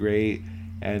looked great,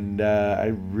 and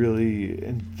the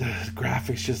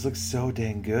graphics just look so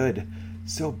dang good,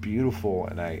 so beautiful,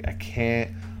 and I can't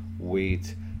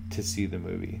wait to see the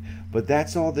movie. But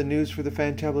that's all the news for the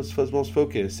Fantabulous Fuzzballs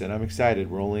Focus, and I'm excited.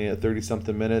 We're only at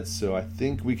 30-something minutes, so I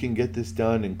think we can get this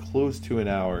done in close to an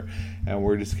hour, and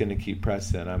we're just going to keep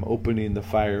pressing. I'm opening the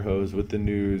fire hose with the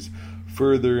news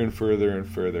further and further and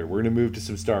further. We're going to move to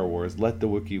some Star Wars. Let the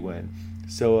Wookiee win.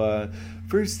 So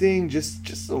first thing,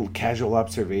 just a little casual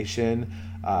observation.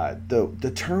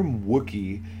 The term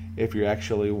Wookiee, if you're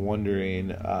actually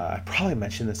wondering, I probably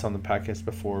mentioned this on the podcast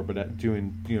before, but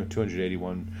doing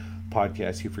 281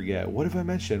 podcasts, you forget, what have I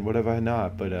mentioned, what have I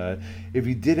not? But if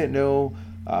you didn't know,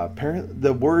 apparently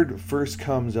the word first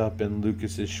comes up in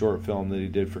Lucas's short film that he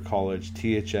did for college,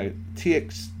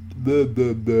 THX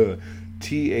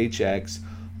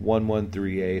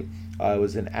 1138. It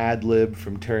was an ad lib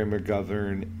from Terry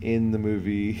McGovern in the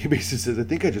movie. He basically says, I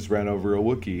think I just ran over a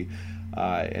Wookiee.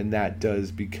 And that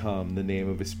does become the name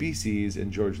of a species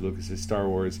in George Lucas's Star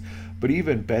Wars. But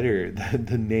even better,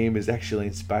 the name is actually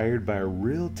inspired by a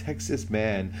real Texas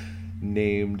man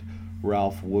named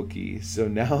Ralph Wookiee. So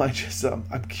now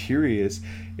I'm curious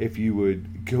if you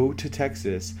would go to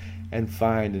Texas and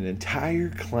find an entire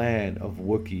clan of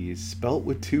Wookiees, spelt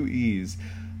with 2 E's,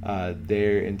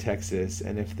 there in Texas,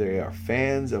 and if they are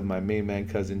fans of my main man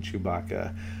cousin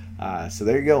Chewbacca. So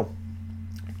there you go.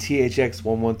 THX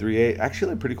 1138,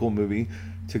 actually a pretty cool movie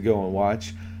to go and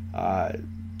watch.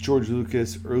 George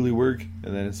Lucas early work,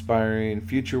 and then inspiring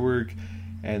future work,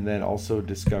 and then also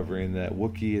discovering that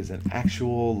Wookiee is an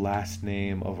actual last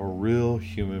name of a real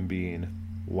human being.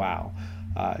 Wow.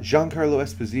 Giancarlo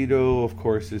Esposito, of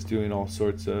course, is doing all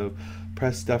sorts of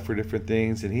press stuff for different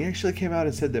things, and he actually came out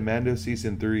and said that Mando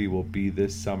Season 3 will be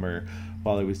this summer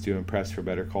while he was doing press for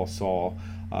Better Call Saul.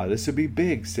 This would be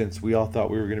big since we all thought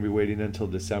we were going to be waiting until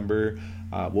December.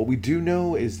 What we do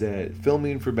know is that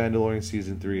filming for Mandalorian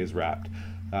Season 3 is wrapped.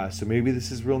 So maybe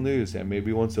this is real news, and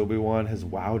maybe once Obi-Wan has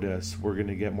wowed us, we're going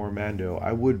to get more Mando.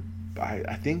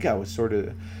 I think I was sort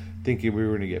of thinking we were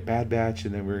going to get Bad Batch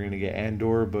and then we were going to get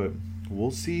Andor, but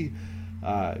we'll see.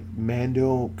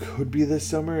 Mando could be this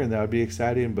summer, and that would be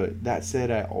exciting. But that said,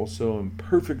 I also am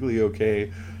perfectly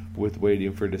okay with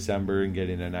waiting for December and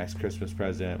getting a nice Christmas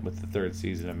present with the third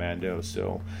season of Mando.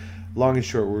 So, long and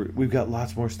short, we've got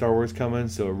lots more Star Wars coming,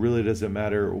 so it really doesn't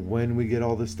matter when we get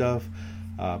all this stuff,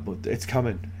 but it's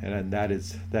coming, and that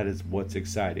is what's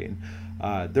exciting.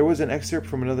 There was an excerpt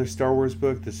from another Star Wars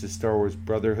book. This is Star Wars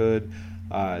Brotherhood.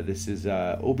 This is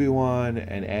Obi-Wan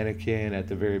and Anakin at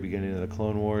the very beginning of the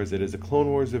Clone Wars. It is a Clone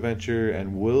Wars adventure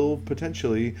and will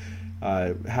potentially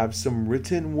have some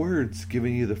written words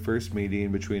giving you the first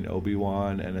meeting between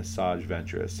Obi-Wan and Asajj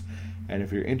Ventress. And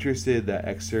if you're interested, that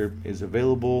excerpt is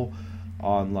available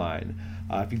online.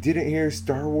 If you didn't hear,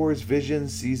 Star Wars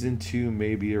Visions Season 2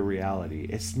 may be a reality.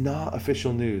 It's not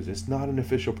official news. It's not an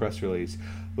official press release.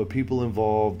 But people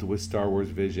involved with Star Wars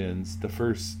Visions, the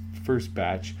first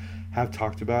batch, have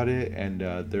talked about it. And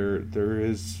there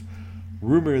is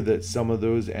rumor that some of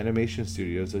those animation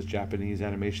studios, those Japanese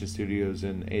animation studios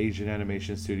and Asian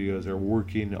animation studios, are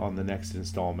working on the next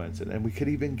installments. And we could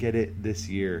even get it this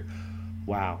year.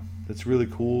 Wow. That's really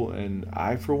cool. And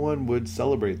I, for one, would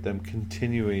celebrate them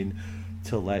continuing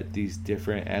to let these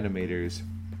different animators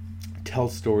tell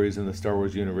stories in the Star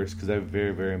Wars universe, because I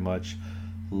very, very much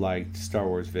liked Star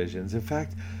Wars Visions. In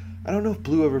fact, I don't know if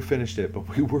Blue ever finished it,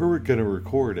 but we were going to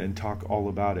record and talk all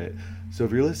about it. So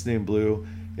if you're listening, Blue,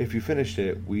 if you finished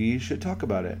it, we should talk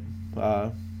about it.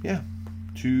 Yeah,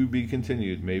 to be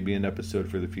continued, maybe an episode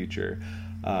for the future.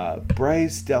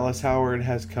 Bryce Dallas Howard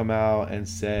has come out and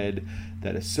said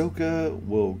that Ahsoka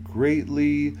will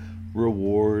greatly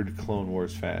reward Clone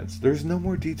Wars fans. There's no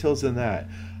more details than that,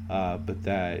 but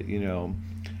that,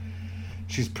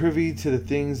 she's privy to the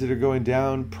things that are going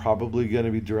down, probably going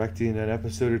to be directing an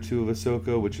episode or two of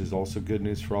Ahsoka, which is also good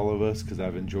news for all of us, because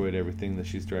I've enjoyed everything that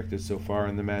she's directed so far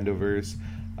in the Mandoverse.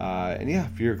 And yeah,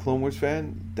 if you're a Clone Wars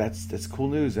fan, that's cool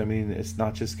news. I mean, it's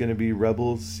not just going to be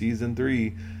Rebels Season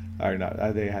 3, or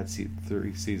not, they had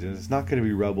 3 seasons. It's not going to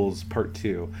be Rebels Part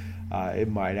 2. It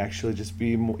might actually just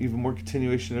be even more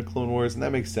continuation of Clone Wars, and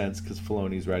that makes sense because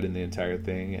Filoni's writing the entire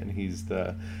thing, and he's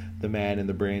the man and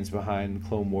the brains behind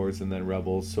Clone Wars and then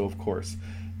Rebels. So of course,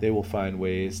 they will find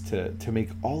ways to make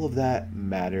all of that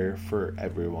matter for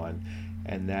everyone,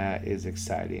 and that is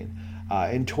exciting.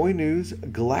 In toy news,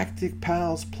 Galactic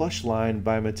Pals plush line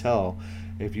by Mattel.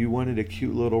 If you wanted a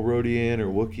cute little Rodian or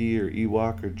Wookiee or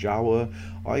Ewok or Jawa,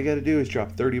 all you got to do is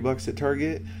drop $30 at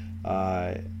Target.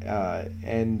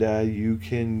 And you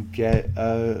can get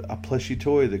a plushy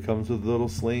toy that comes with a little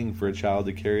sling for a child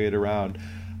to carry it around.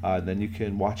 Then you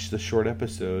can watch the short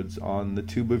episodes on the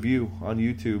Tube of You on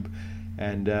YouTube,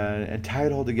 and tie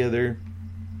it all together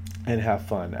and have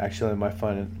fun. Actually, my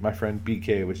friend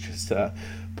BK was just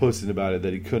posting about it,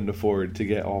 that he couldn't afford to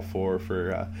get all 4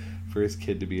 for his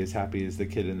kid to be as happy as the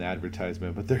kid in the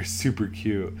advertisement. But they're super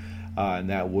cute, and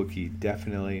that Wookiee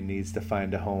definitely needs to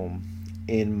find a home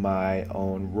in my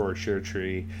own Rorschach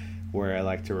tree where I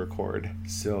like to record.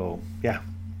 So yeah,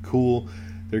 cool.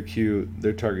 They're cute.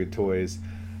 They're Target toys.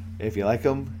 If you like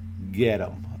them, get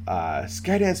them.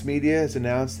 Skydance Media has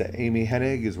announced that Amy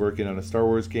Hennig is working on a Star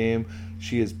Wars game.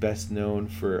 She is best known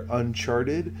for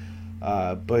Uncharted,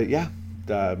 but yeah,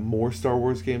 more Star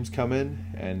Wars games coming,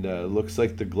 and looks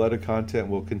like the glut of content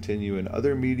will continue in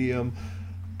other medium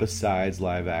besides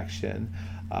live action.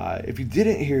 If you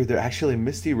didn't hear, they're actually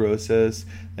Misty Rosas,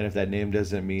 and if that name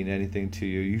doesn't mean anything to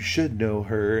you, you should know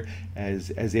her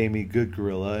as Amy Good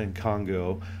Gorilla in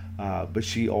Congo. But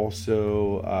she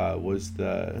also was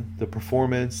the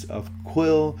performance of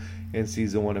Quill in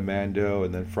Season 1 of Mando,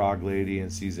 and then Frog Lady in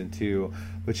Season 2.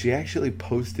 But she actually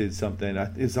posted something,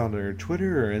 it's on her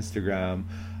Twitter or Instagram,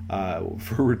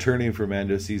 for returning for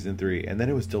Mando Season 3, and then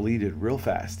it was deleted real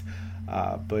fast.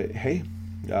 But hey,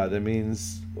 that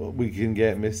means we can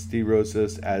get Misty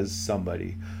Rosas as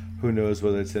somebody. Who knows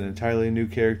whether it's an entirely new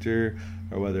character,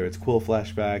 or whether it's Quill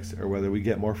flashbacks, or whether we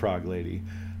get more Frog Lady.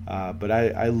 But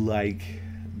I like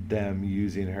them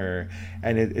using her,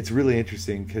 and it's really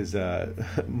interesting because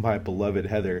my beloved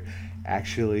Heather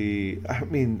actually, I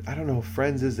mean, I don't know if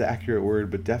friends is the accurate word,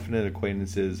 but definite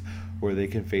acquaintances where they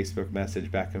can Facebook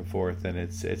message back and forth, and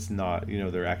it's not,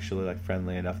 they're actually like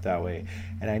friendly enough that way.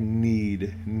 And I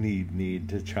need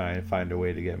to try and find a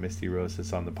way to get Misty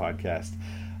Rosas on the podcast.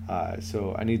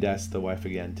 So I need to ask the wife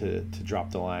again to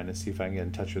drop the line and see if I can get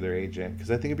in touch with her agent,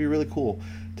 because I think it'd be really cool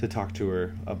to talk to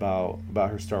her about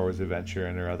her Star Wars adventure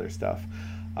and her other stuff.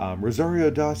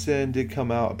 Rosario Dawson did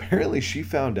come out. Apparently she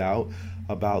found out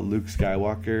about Luke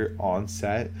Skywalker on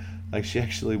set. Like, she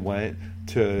actually went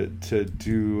to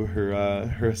do her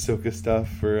Ahsoka stuff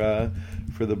for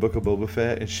the Book of Boba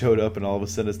Fett, and showed up, and all of a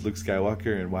sudden it's Luke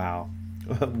Skywalker, and wow,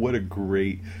 what a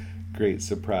great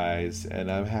surprise.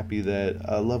 And I'm happy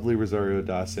that lovely Rosario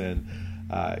Dawson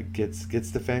gets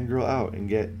the fangirl out and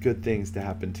get good things to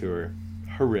happen to her.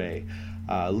 Hooray.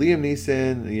 Liam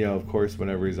Neeson, of course,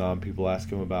 whenever he's on, people ask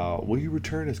him about, will you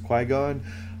return as Qui-Gon?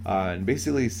 And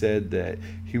basically said that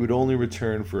he would only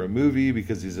return for a movie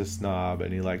because he's a snob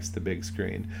and he likes the big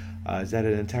screen. Is that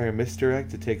an entire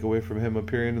misdirect to take away from him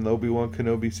appearing in the Obi-Wan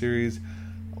Kenobi series?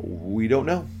 We don't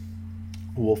know.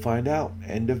 We'll find out.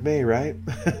 End of May, right?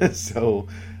 So,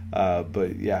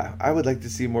 but yeah, I would like to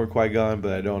see more Qui-Gon,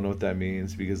 but I don't know what that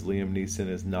means because Liam Neeson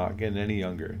is not getting any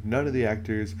younger. None of the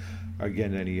actors are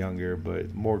getting any younger,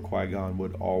 but more Qui-Gon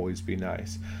would always be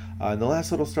nice. And the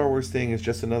last little Star Wars thing is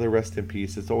just another rest in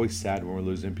peace. It's always sad when we're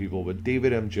losing people, but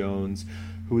David M. Jones,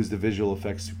 who is the visual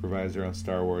effects supervisor on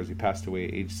Star Wars, he passed away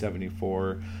at age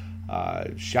 74.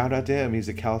 Shout out to him. He's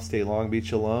a Cal State Long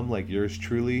Beach alum, like yours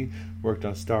truly. Worked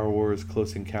on Star Wars,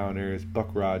 Close Encounters, Buck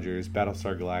Rogers,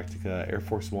 Battlestar Galactica, Air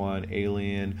Force One,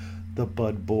 Alien, the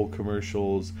Bud Bowl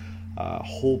commercials,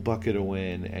 whole bucket of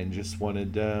win, and just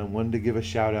wanted to give a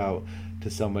shout out to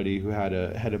somebody who had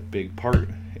a big part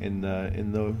in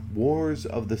the wars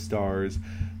of the stars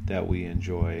that we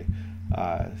enjoy.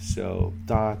 So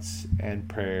thoughts and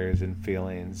prayers and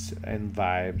feelings and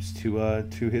vibes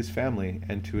to his family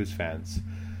and to his fans.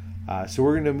 So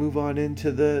we're going to move on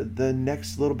into the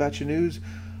next little batch of news.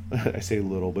 I say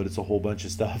little, but it's a whole bunch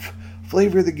of stuff.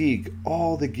 Flavor of the Geek.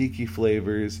 All the geeky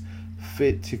flavors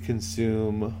fit to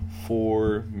consume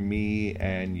for me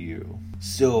and you.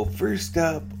 So first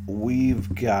up,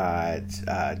 we've got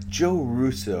Joe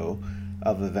Russo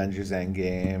of Avengers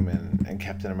Endgame and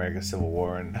Captain America Civil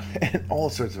War and all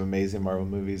sorts of amazing Marvel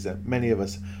movies that many of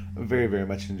us very, very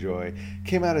much enjoy,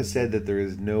 came out and said that there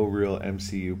is no real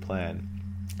MCU plan.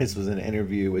 This was an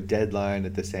interview with Deadline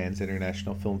at the Sands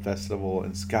International Film Festival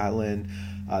in Scotland.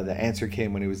 The answer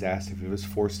came when he was asked if he was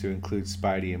forced to include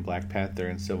Spidey and Black Panther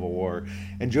in Civil War.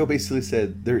 And Joe basically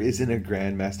said there isn't a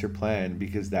grand master plan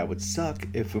because that would suck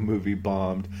if a movie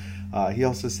bombed. He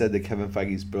also said that Kevin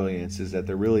Feige's brilliance is that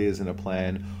there really isn't a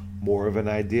plan, more of an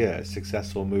idea.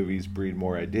 Successful movies breed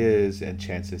more ideas and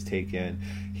chances taken.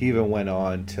 He even went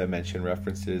on to mention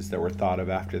references that were thought of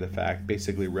after the fact,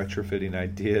 basically retrofitting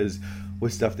ideas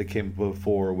with stuff that came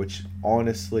before, which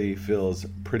honestly feels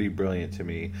pretty brilliant to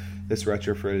me. This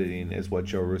retrofitting is what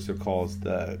Joe Russo calls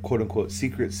the quote-unquote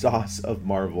secret sauce of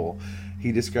Marvel.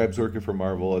 He describes working for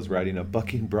Marvel as riding a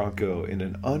bucking bronco in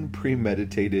an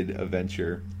unpremeditated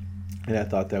adventure. And I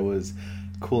thought that was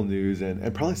cool news and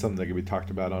probably something that could be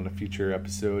talked about on a future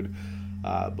episode.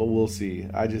 But we'll see.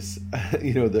 I just,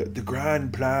 the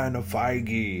grand plan of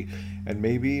Feige. And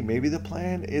maybe the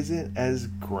plan isn't as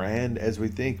grand as we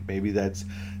think. Maybe that's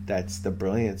the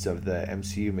brilliance of the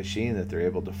MCU machine, that they're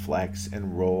able to flex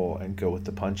and roll and go with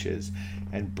the punches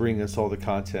and bring us all the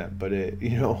content. But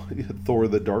Thor: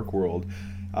 The Dark World,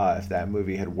 if that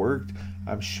movie had worked,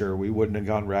 I'm sure we wouldn't have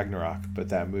gone Ragnarok. But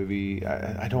that movie,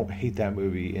 I don't hate that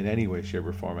movie in any way, shape,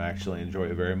 or form. I actually enjoy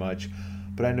it very much.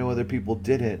 But I know other people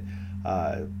didn't.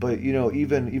 But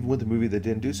even with the movie that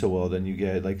didn't do so well, then you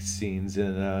get like scenes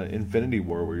in Infinity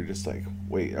War where you're just like,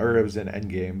 wait, or it was in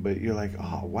Endgame, but you're like,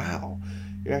 oh wow,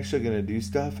 you're actually gonna do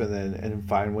stuff and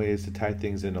find ways to tie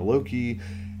things into Loki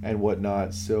and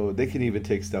whatnot. So they can even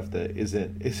take stuff that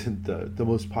isn't the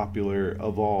most popular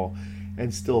of all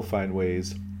and still find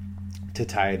ways to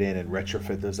tie it in and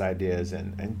retrofit those ideas,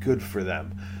 and good for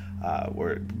them.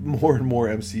 Where more and more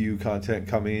MCU content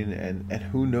coming, and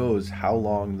who knows how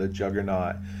long the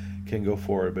Juggernaut can go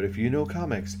forward. But if you know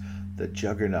comics, the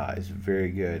Juggernaut is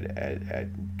very good at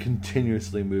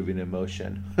continuously moving in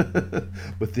motion.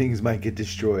 But things might get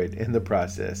destroyed in the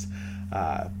process.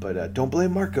 But don't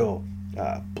blame Marco.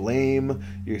 Blame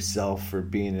yourself for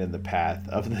being in the path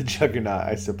of the Juggernaut,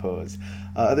 I suppose.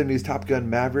 Other news, Top Gun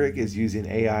Maverick is using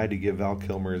AI to give Val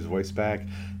Kilmer his voice back.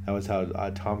 That was how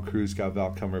Tom Cruise got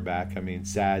Val Kilmer back. I mean,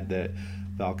 sad that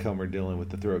Val Kilmer dealing with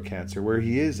the throat cancer. Where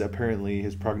he is, apparently,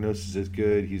 his prognosis is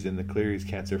good. He's in the clear. He's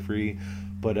cancer-free.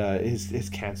 But his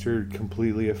cancer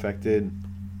completely affected,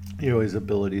 his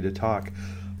ability to talk.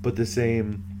 But the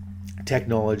same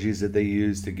technologies that they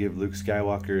use to give Luke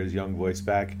Skywalker his young voice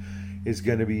back is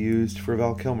going to be used for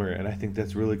Val Kilmer. And I think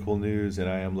that's really cool news. And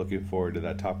I am looking forward to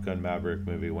that Top Gun Maverick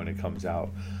movie when it comes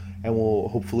out. And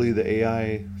hopefully the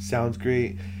AI sounds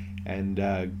great and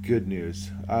good news.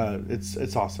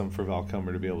 It's awesome for Val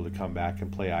Kilmer to be able to come back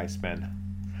and play Iceman.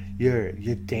 You're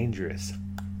dangerous.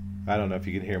 I don't know if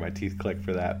you can hear my teeth click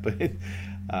for that, but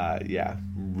yeah,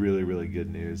 really, really good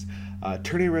news.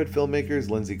 Turning Red filmmakers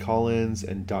Lindsay Collins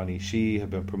and Donnie Shee have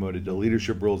been promoted to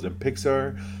leadership roles in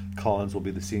Pixar. Collins will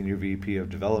be the Senior VP of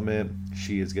Development.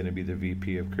 Shee is going to be the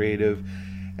VP of Creative.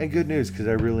 And good news, because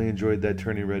I really enjoyed that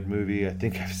Turning Red movie. I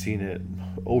think I've seen it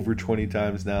over 20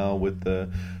 times now with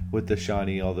the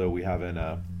Shawnee, although we haven't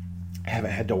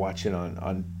had to watch it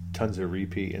on tons of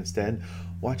repeat. Instead,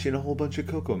 watching a whole bunch of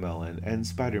Cocomelon and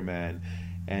Spider-Man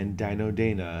and Dino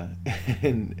Dana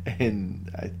and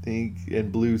I think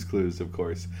and Blue's Clues, of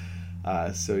course.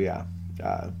 So yeah,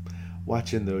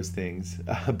 watching those things.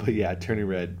 But yeah, Turning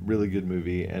Red, really good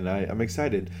movie, and I'm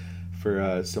excited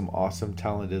for some awesome,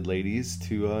 talented ladies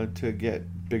to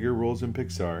get bigger roles in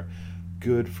Pixar.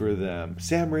 Good for them.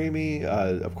 Sam Raimi,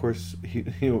 of course,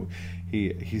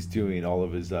 he's doing all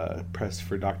of his press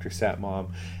for Dr.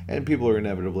 Satmom, and people are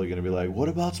inevitably going to be like, "What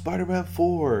about Spider-Man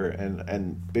 4?"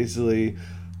 And basically,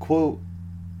 quote,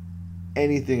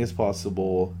 "Anything is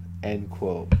possible," end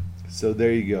quote. So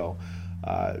there you go.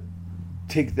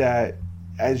 Take that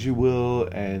as you will,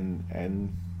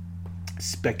 and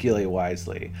speculate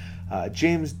wisely.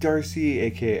 James Darcy,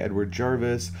 aka Edward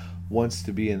Jarvis, wants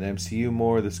to be in the MCU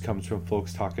more. This comes from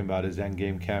folks talking about his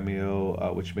Endgame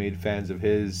cameo, which made fans of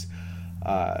his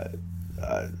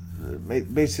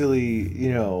basically,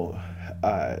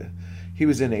 he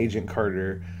was in Agent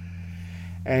Carter,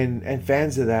 and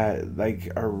fans of that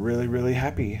like are really, really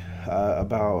happy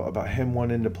about him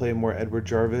wanting to play more Edward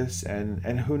Jarvis,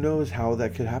 and who knows how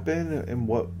that could happen, in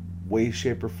what way,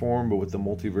 shape, or form, but with the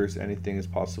multiverse, anything is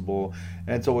possible.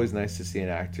 And it's always nice to see an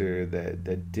actor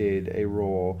that did a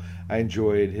role. I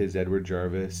enjoyed his Edward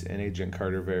Jarvis and Agent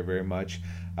Carter very, very much.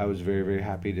 I was very, very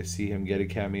happy to see him get a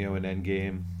cameo in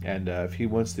Endgame, and if he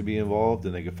wants to be involved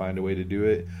and they could find a way to do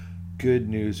it, good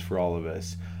news for all of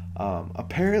us.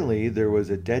 Apparently there was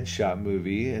a Deadshot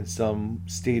movie in some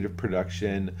state of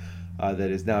production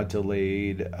that is now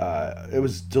delayed. It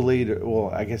was delayed, well,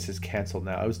 I guess it's canceled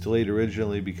now. It was delayed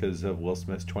originally because of Will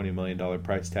Smith's $20 million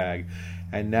price tag,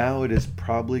 and now it is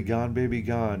probably gone, baby,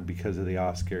 gone, because of the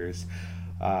Oscars.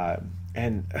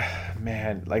 And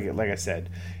man, like I said,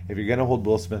 if you're gonna hold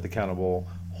Will Smith accountable,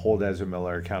 hold Ezra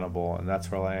Miller accountable, and that's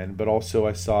where I end. But also,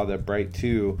 I saw that Bright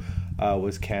 2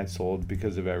 was canceled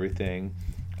because of everything.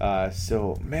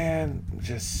 So man,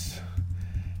 just,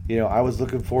 I was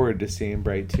looking forward to seeing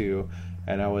Bright 2,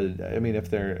 and if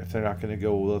they're not going to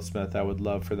go with Will Smith, I would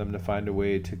love for them to find a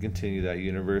way to continue that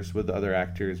universe with other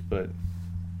actors. But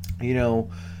you don't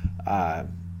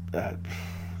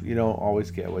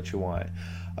always get what you want.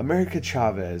 America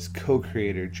Chavez,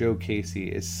 co-creator Joe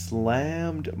Casey, is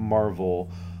slammed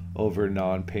Marvel over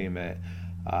non-payment.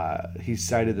 He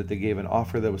cited that they gave an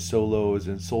offer that was so low it was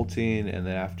insulting, and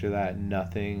then after that,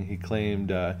 nothing. He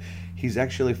claimed he's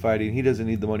actually fighting. He doesn't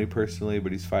need the money personally,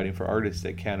 but he's fighting for artists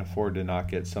that can't afford to not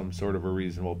get some sort of a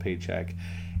reasonable paycheck.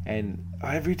 And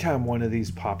every time one of these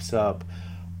pops up,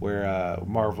 where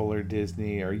Marvel or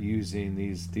Disney are using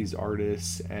these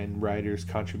artists and writers'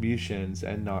 contributions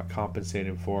and not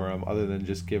compensating for them, other than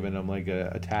just giving them like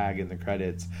a tag in the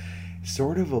credits,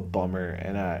 sort of a bummer.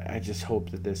 And I just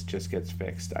hope that this just gets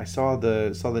fixed. I saw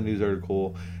the news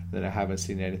article, and then I haven't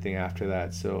seen anything after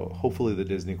that. So hopefully the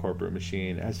Disney corporate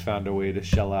machine has found a way to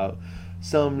shell out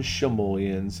some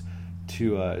shamullions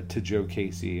to Joe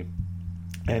Casey.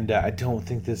 And I don't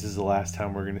think this is the last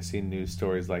time we're going to see news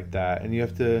stories like that. And you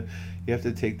have to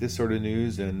take this sort of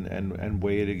news and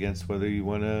weigh it against whether you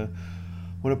want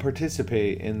to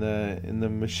participate in the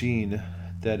machine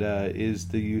that is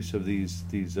the use of these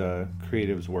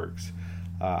creatives' works.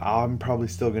 I'm probably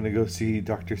still going to go see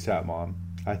Dr. Satmom.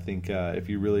 I think if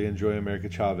you really enjoy America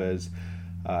Chavez,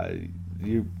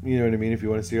 you know what I mean. If you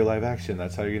want to see her live action,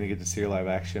 that's how you're going to get to see her live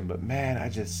action. But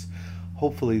man,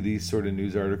 hopefully these sort of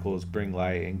news articles bring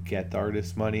light and get the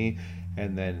artist money,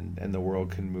 and the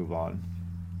world can move on.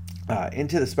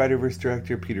 Into the Spider-Verse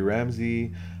director Peter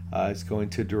Ramsey is going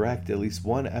to direct at least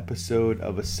one episode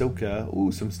of Ahsoka.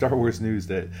 Ooh, some Star Wars news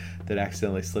that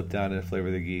accidentally slipped down in Flavor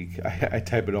of the Geek. I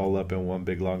type it all up in one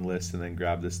big long list and then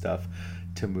grab the stuff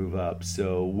to move up.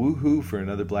 So woohoo for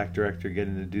another black director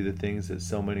getting to do the things that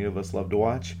so many of us love to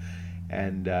watch.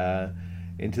 And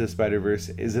Into the Spider-Verse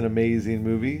is an amazing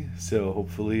movie, so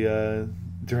hopefully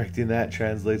directing that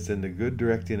translates into good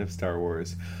directing of Star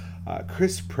Wars.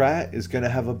 Chris Pratt is going to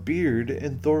have a beard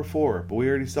in Thor 4, but we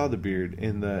already saw the beard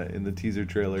in the teaser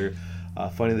trailer.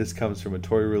 Funny this comes from a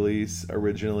toy release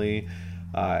originally,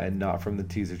 and not from the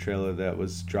teaser trailer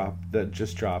that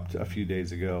just dropped a few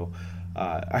days ago.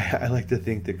 I like to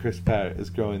think that Chris Pratt is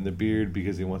growing the beard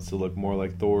because he wants to look more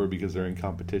like Thor, because they're in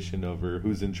competition over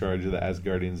who's in charge of the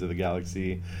Asgardians of the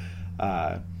Galaxy.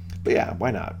 But yeah,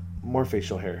 why not? More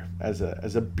facial hair. As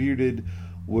a bearded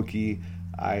Wookiee,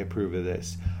 I approve of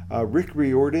this. Rick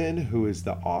Riordan, who is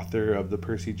the author of the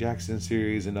Percy Jackson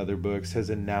series and other books, has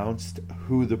announced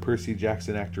who the Percy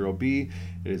Jackson actor will be.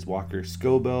 It is Walker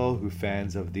Scobell, who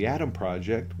fans of The Adam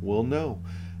Project will know.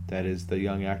 That is the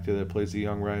young actor that plays the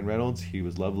young Ryan Reynolds. He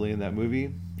was lovely in that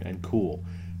movie, and cool.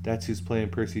 That's who's playing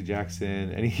Percy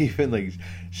Jackson, and he even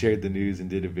shared the news and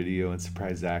did a video and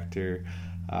surprised the actor,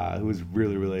 who was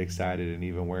really, really excited and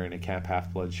even wearing a Camp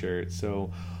Half-Blood shirt.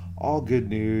 So all good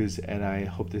news, and I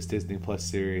hope this Disney Plus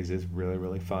series is really,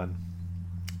 really fun,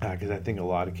 because I think a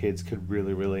lot of kids could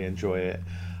really, really enjoy it.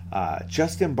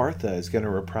 Justin Bartha is going to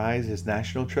reprise his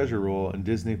National Treasure role in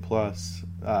Disney Plus,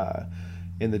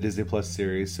 in the Disney Plus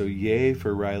series. So yay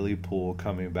for Riley Poole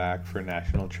coming back for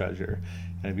National Treasure.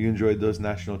 And if you enjoyed those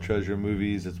National Treasure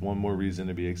movies, it's one more reason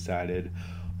to be excited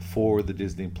for the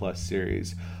Disney Plus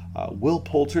series. Will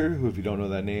Poulter, who, if you don't know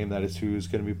that name, that is who's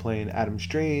going to be playing Adam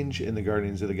Strange in the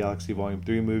Guardians of the Galaxy Volume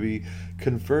 3 movie,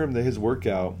 confirmed that his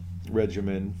workout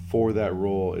regimen for that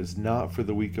role is not for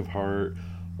the weak of heart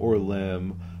or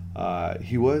limb.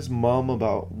 He was mum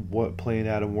about what playing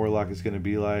Adam Warlock is going to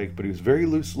be like, but he was very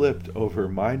loose-lipped over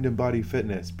mind and body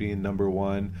fitness being number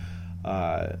one.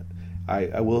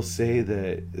 I will say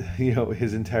that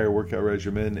his entire workout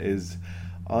regimen is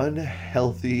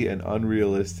unhealthy and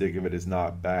unrealistic if it is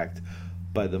not backed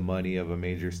by the money of a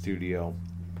major studio.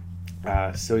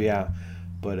 So yeah,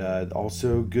 but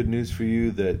also good news for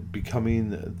you that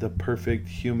becoming the perfect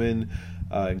human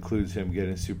includes him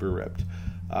getting super ripped.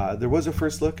 There was a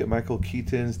first look at Michael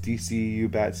Keaton's DCEU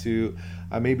batsuit.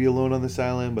 I may be alone on this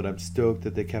island, but I'm stoked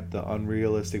that they kept the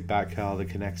unrealistic bat cowl that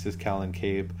connects his cowl and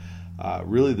cape.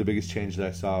 Really, the biggest change that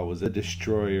I saw was a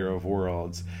destroyer of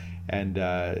worlds, and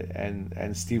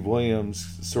Steve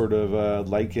Williams sort of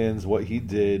likens what he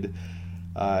did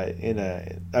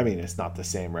it's not the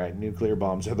same, right? Nuclear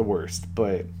bombs are the worst,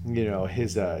 but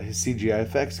his CGI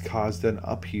effects caused an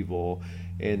upheaval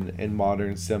in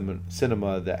modern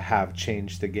cinema that have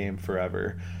changed the game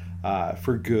forever,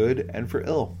 for good and for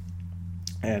ill.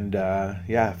 And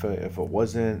if it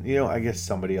wasn't, I guess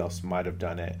somebody else might have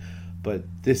done it, but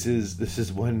this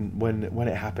is when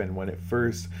it happened, when it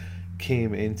first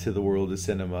came into the world of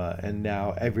cinema, and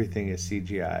now everything is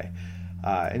CGI.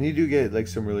 And you do get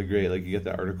some really great, you get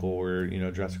the article where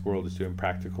Jurassic World is doing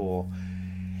practical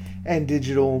and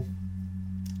digital,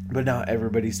 but not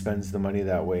everybody spends the money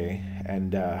that way.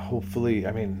 And hopefully,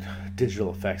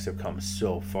 digital effects have come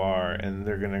so far, and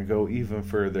they're gonna go even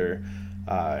further.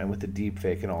 And with the deep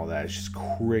fake and all that, it's just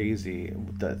crazy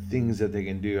the things that they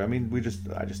can do.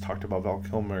 I just talked about Val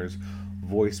Kilmer's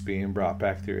voice being brought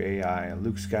back through AI, and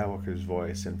Luke Skywalker's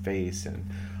voice and face, and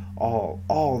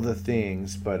all the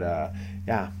things. But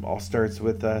all starts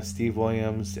with Steve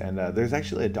Williams, and there's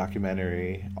actually a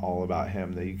documentary all about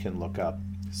him that you can look up.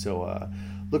 So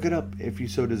look it up if you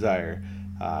so desire,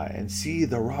 and see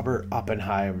the Robert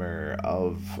Oppenheimer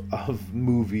of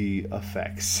movie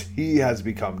effects. He has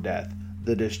become death,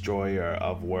 the destroyer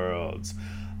of worlds.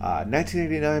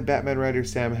 1989 Batman writer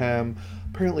Sam Hamm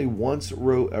apparently once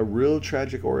wrote a real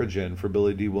tragic origin for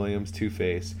Billy D. Williams'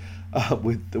 Two-Face,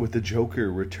 with the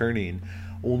Joker returning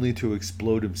only to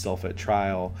explode himself at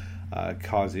trial,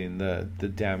 causing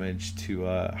the damage to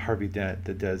Harvey Dent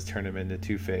that does turn him into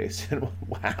Two-Face. And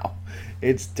wow,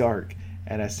 it's dark,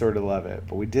 and I sort of love it.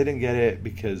 But we didn't get it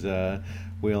because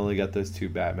we only got those two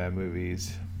Batman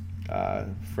movies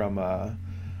from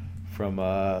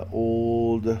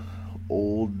old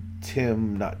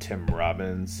Tim, not Tim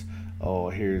Robbins. Oh,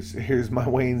 here's my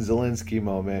Wayne Zielinski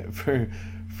moment for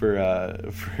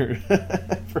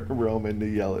Roman to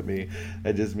yell at me.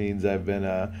 That just means I've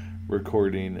been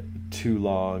recording too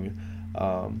long.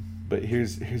 But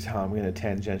here's how I'm going to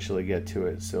tangentially get to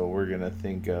it. So we're going to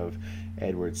think of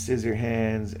Edward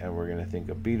Scissorhands, and we're going to think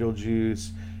of Beetlejuice,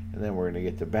 and then we're going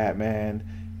to get to Batman,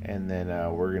 and then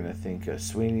we're going to think of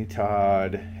Sweeney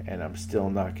Todd, and I'm still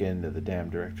not getting to the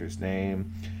damn director's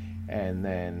name. And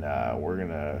then we're going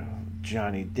to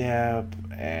Johnny Depp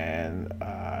and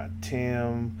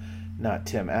not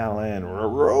Tim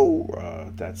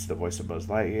Allen, that's the voice of Buzz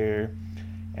Lightyear.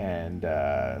 And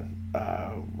I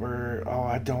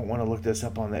don't want to look this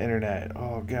up on the internet.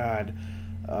 Oh God,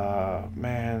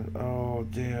 man, oh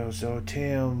dear. So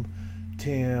Tim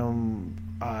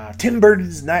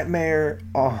Burton's Nightmare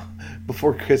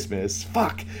Before Christmas.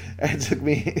 Fuck, it took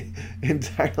me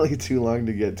entirely too long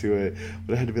to get to it,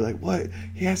 but I had to be like, what?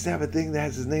 He has to have a thing that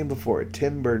has his name before it.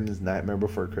 Tim Burton's Nightmare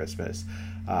Before Christmas.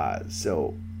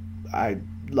 So I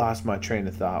lost my train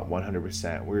of thought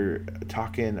 100%. We're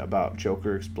talking about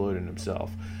Joker exploding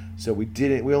himself. So we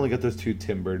only got those 2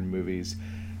 Tim Burton movies.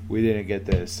 We didn't get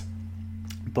this.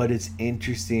 But it's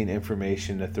interesting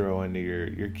information to throw into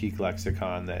your geek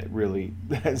lexicon that really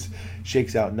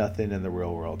shakes out nothing in the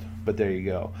real world. But there you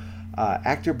go.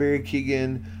 Actor Barry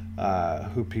Keoghan,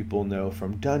 who people know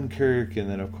from Dunkirk, and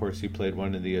then of course he played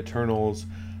one of the Eternals,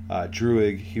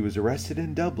 Druig. He was arrested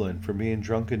in Dublin for being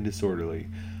drunk and disorderly.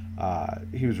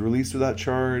 He was released without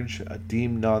charge,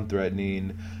 deemed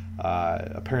non-threatening.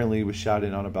 Apparently he was shot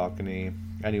in on a balcony,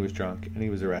 and he was drunk, and he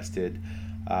was arrested.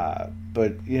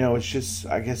 But it's just,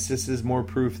 I guess this is more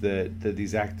proof that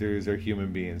these actors are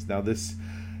human beings. Now, this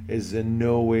is in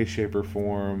no way, shape, or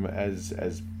form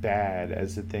as bad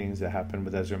as the things that happened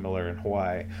with Ezra Miller in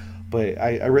Hawaii. But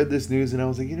I read this news and I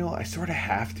was like, I sort of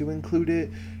have to include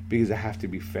it because I have to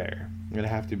be fair and I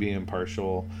have to be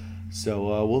impartial.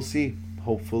 So we'll see.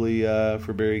 Hopefully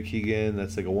for Barry Keoghan,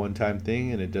 that's like a one-time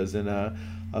thing and it doesn't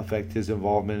affect his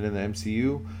involvement in the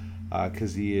MCU.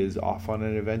 Because he is off on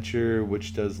an adventure,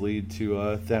 which does lead to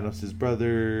Thanos'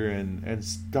 brother and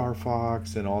Star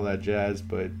Fox and all that jazz.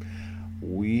 But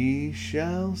we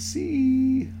shall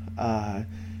see.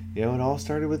 It all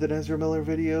started with an Ezra Miller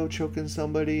video choking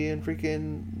somebody in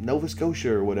freaking Nova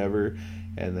Scotia or whatever.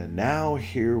 And then now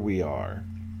here we are.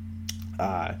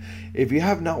 If you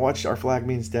have not watched Our Flag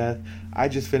Means Death, I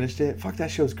just finished it. Fuck,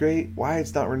 that show's great. Why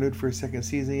it's not renewed for a second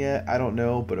season yet, I don't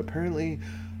know. But apparently,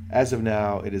 as of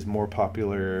now, it is more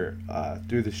popular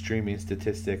through the streaming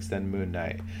statistics than Moon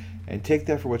Knight. And take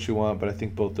that for what you want, but I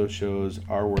think both those shows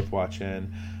are worth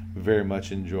watching. Very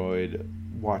much enjoyed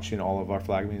watching all of Our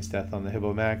Flag Means Death on the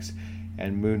Hibbo Max.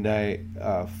 And Moon Knight,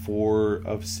 4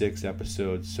 of 6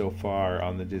 episodes so far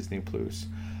on the Disney Plus.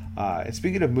 And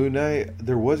speaking of Moon Knight,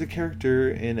 there was a character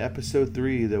in episode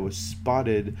 3 that was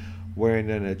spotted wearing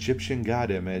an Egyptian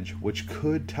god image, which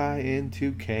could tie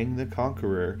into Kang the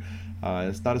Conqueror.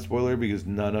 It's not a spoiler because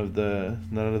none of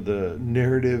the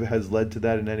narrative has led to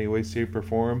that in any way, shape, or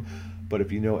form. But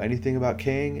if you know anything about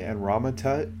Kang and Rama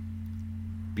Tut,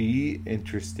 be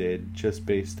interested just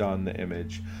based on the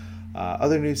image.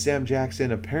 Other news: Sam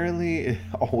Jackson apparently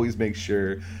always makes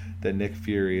sure that Nick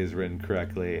Fury is written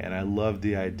correctly, and I love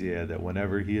the idea that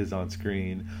whenever he is on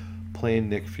screen playing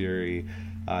Nick Fury,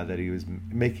 that he was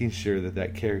making sure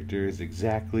that character is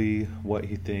exactly what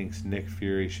he thinks Nick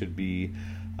Fury should be.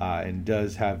 And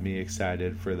does have me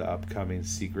excited for the upcoming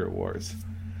Secret Wars.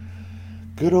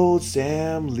 Good old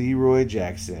Sam Leroy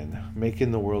Jackson,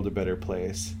 making the world a better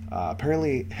place.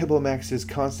 Apparently, Hibbo Max's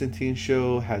Constantine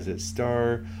show has its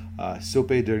star, Sope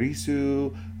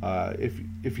Derisu.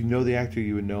 If you know the actor,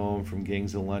 you would know him from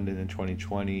Gangs of London in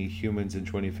 2020, Humans in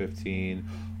 2015,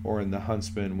 or in The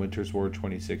Huntsman, Winter's War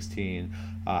 2016.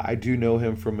 I do know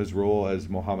him from his role as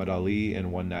Muhammad Ali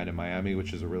in One Night in Miami,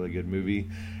 which is a really good movie.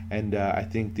 And I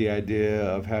think the idea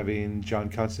of having John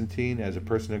Constantine as a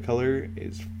person of color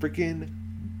is freaking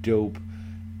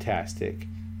dope-tastic.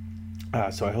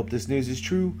 So I hope this news is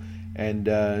true,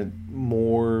 and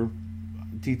more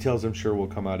details I'm sure will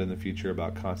come out in the future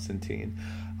about Constantine.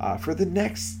 For the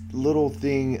next little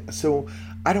thing, so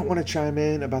I don't want to chime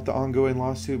in about the ongoing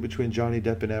lawsuit between Johnny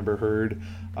Depp and Amber Heard.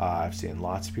 I've seen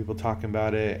lots of people talking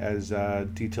about it as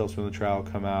details from the trial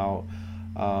come out.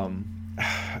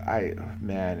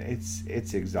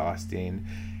 It's exhausting,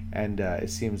 and it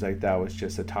seems like that was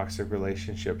just a toxic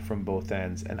relationship from both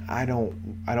ends, and I don't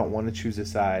want to choose a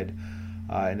side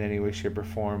in any way, shape, or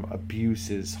form.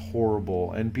 Abuse is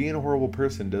horrible, and being a horrible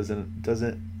person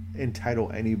doesn't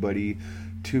entitle anybody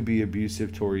to be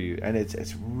abusive toward you, and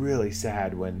it's really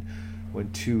sad when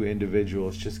two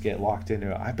individuals just get locked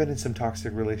into it. I've been in some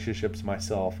toxic relationships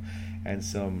myself, and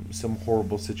some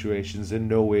horrible situations, in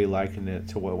no way liken it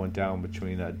to what went down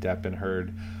between Depp and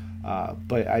Heard.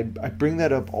 But I bring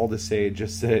that up all to say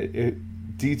just that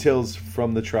details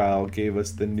from the trial gave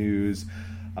us the news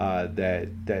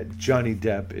that Johnny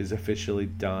Depp is officially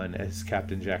done as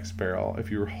Captain Jack Sparrow.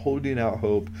 If you were holding out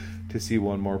hope to see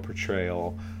one more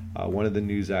portrayal, one of the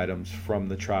news items from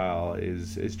the trial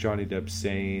is Johnny Depp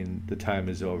saying the time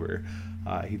is over.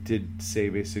 He did say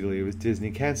basically it was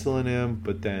Disney canceling him,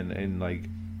 but then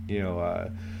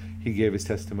he gave his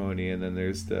testimony, and then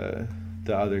there's the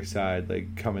other side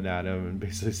coming at him and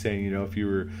basically saying, if you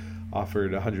were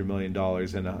offered $100 million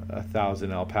and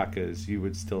 1,000 alpacas, you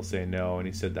would still say no. And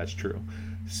he said that's true.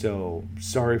 So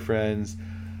sorry, friends,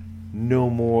 no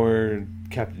more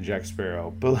Captain Jack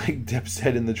Sparrow. But like Depp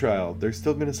said in the trial, they're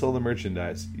still going to sell the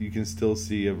merchandise. You can still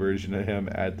see a version of him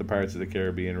at the Pirates of the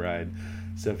Caribbean ride.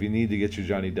 So if you need to get your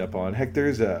Johnny Depp on, heck,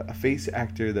 there's a face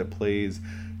actor that plays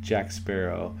Jack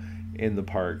Sparrow, in the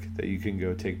park that you can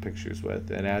go take pictures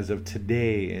with. And as of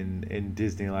today in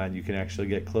Disneyland, you can actually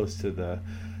get close to the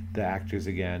actors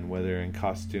again, whether in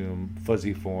costume,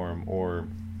 fuzzy form, or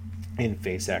in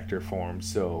face actor form.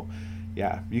 So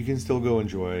yeah, you can still go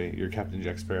enjoy your Captain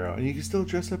Jack Sparrow, and you can still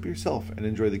dress up yourself and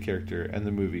enjoy the character and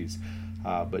the movies.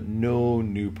 But no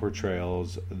new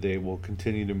portrayals. They will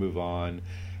continue to move on,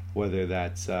 whether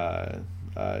that's a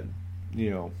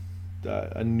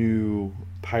new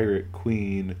pirate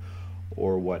queen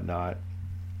or whatnot.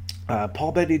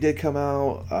 Paul Bettany did come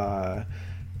out.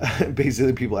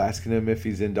 Basically, people asking him if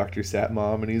he's in Dr. Sat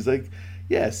Mom, and he's like,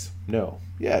 yes, no,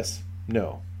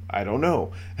 I don't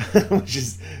know, which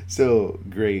is so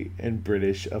great and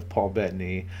British of Paul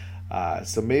Bettany.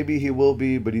 So maybe he will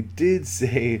be, but he did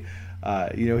say,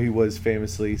 he was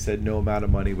famously said no amount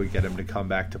of money would get him to come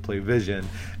back to play Vision.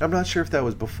 And I'm not sure if that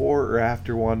was before or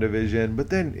after WandaVision, but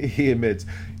then he admits,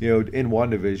 in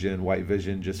WandaVision, White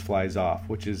Vision just flies off,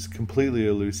 which is completely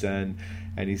a loose end.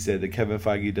 And he said that Kevin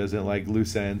Feige doesn't like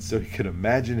loose ends, so he could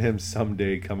imagine him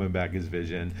someday coming back as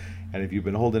Vision. And if you've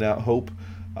been holding out hope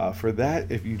for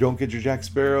that, if you don't get your Jack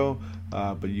Sparrow,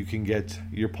 but you can get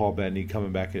your Paul Bettany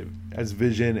coming back as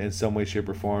Vision in some way, shape,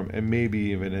 or form, and maybe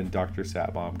even in Dr.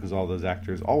 Satbomb, because all those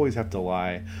actors always have to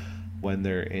lie when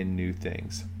they're in new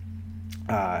things.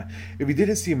 If you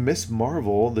didn't see, Miss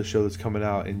Marvel, the show that's coming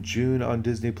out in June on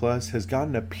Disney Plus, has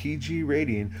gotten a PG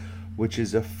rating, which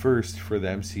is a first for the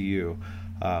MCU.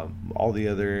 All the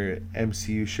other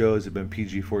MCU shows have been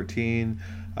PG-14,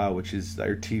 which is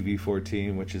our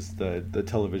TV-14, which is the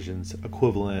television's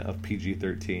equivalent of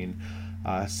PG-13.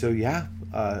 So yeah,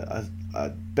 a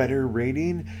better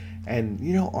rating. And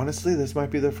honestly, this might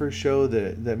be the first show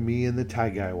that me and the Thai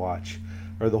guy watch,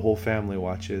 or the whole family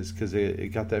watches, because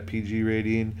it got that PG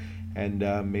rating.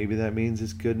 And maybe that means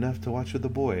it's good enough to watch with the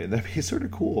boy. And that'd be sort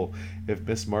of cool if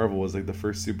Miss Marvel was like the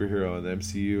first superhero in the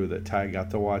MCU that Ty got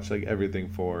to watch like everything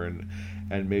for,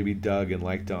 and maybe dug and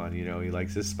liked on. He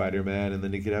likes his Spider-Man, and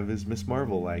then he could have his Miss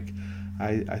Marvel. I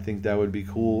think that would be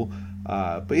cool.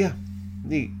 But yeah,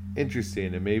 neat,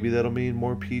 interesting, and maybe that'll mean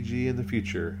more PG in the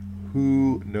future.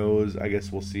 Who knows? I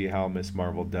guess we'll see how Miss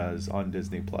Marvel does on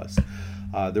Disney Plus.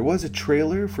 There was a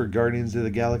trailer for Guardians of the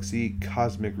Galaxy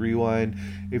Cosmic Rewind.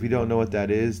 If you don't know what that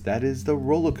is the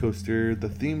roller coaster, the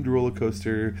themed roller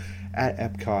coaster at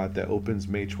Epcot that opens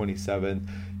May 27th.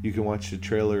 You can watch the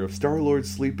trailer of Star-Lord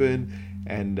sleeping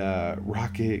and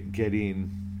Rocket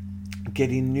getting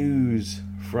news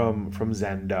from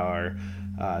Xandar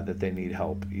that they need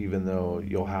help, even though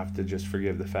you'll have to just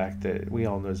forgive the fact that we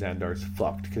all know Xandar's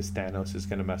fucked because Thanos is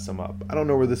going to mess him up. I don't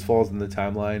know where this falls in the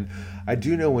timeline. I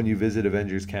do know when you visit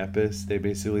Avengers Campus, they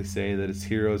basically say that it's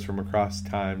heroes from across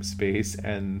time, space,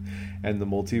 and the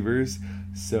multiverse.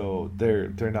 So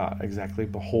they're not exactly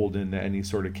beholden to any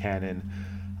sort of canon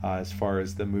as far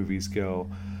as the movies go.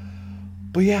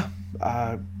 But yeah,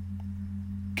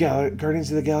 Guardians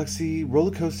of the Galaxy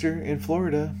roller coaster in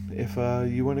Florida. If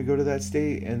you want to go to that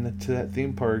state and to that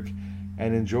theme park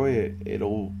and enjoy it,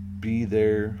 it'll be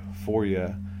there for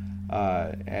you.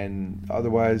 And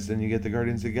otherwise, then you get the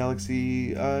Guardians of the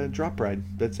Galaxy drop ride.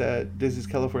 That's at Disney's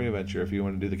California Adventure if you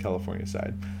want to do the California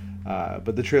side.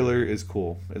 But the trailer is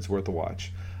cool. It's worth a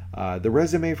watch. The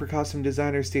resume for costume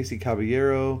designer Stacey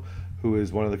Caballero, who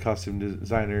is one of the costume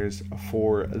designers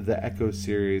for the Echo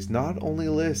series, not only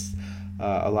lists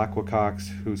Alaqua Cox,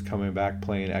 who's coming back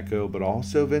playing Echo, but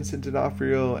also Vincent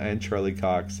D'Onofrio and Charlie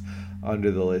Cox under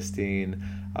the listing.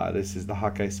 This is the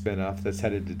Hawkeye spinoff that's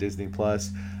headed to Disney Plus.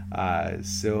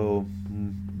 So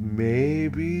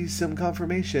maybe some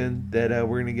confirmation that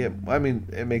we're going to get... I mean,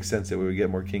 it makes sense that we would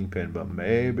get more Kingpin, but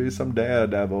maybe some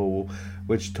Daredevil,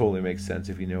 which totally makes sense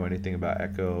if you know anything about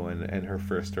Echo and her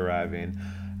first arriving.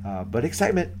 But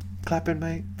excitement.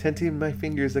 Tenting my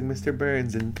fingers like Mr.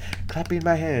 Burns and clapping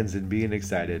my hands and being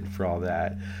excited for all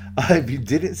that. If you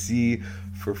didn't see,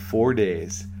 for 4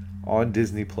 days on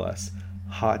Disney Plus,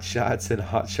 Hot Shots and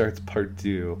Hot Shots Part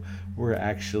 2 were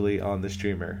actually on the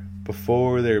streamer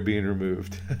before they're being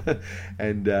removed.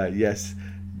 And yes,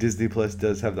 Disney Plus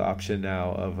does have the option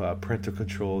now of parental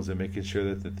controls and making sure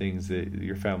that the things that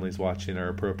your family's watching are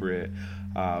appropriate.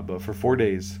 But for 4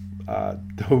 days,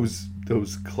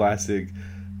 those classic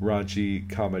raunchy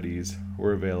comedies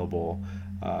were available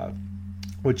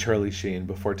with Charlie Sheen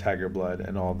before Tiger Blood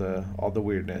and all the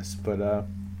weirdness. But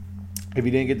if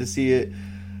you didn't get to see it,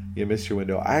 you missed your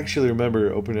window. I actually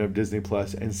remember opening up Disney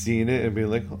Plus and seeing it and being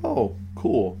like, oh,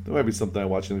 cool. There might be something I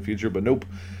watch in the future, but nope.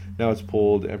 Now it's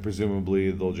pulled, and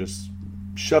presumably they'll just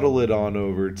shuttle it on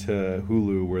over to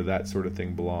Hulu where that sort of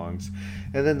thing belongs.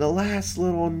 And then the last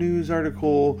little news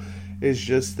article is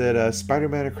just that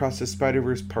Spider-Man Across the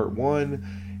Spider-Verse Part 1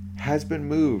 has been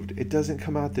moved. It doesn't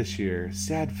come out this year.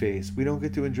 Sad face. We don't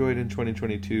get to enjoy it in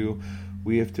 2022.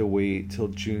 We have to wait till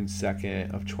June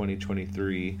 2nd of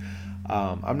 2023.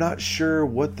 I'm not sure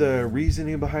what the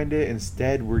reasoning behind it.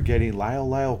 Instead, we're getting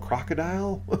Lyle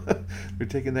Crocodile. They're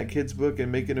taking that kid's book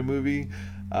and making a movie.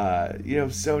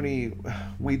 Sony,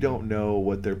 we don't know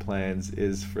what their plans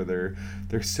is for their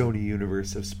Sony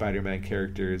universe of Spider-Man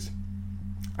characters.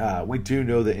 We do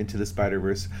know that Into the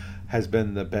Spider-Verse has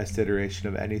been the best iteration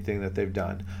of anything that they've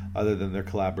done, other than their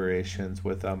collaborations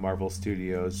with Marvel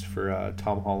Studios for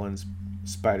Tom Holland's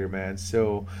Spider-Man.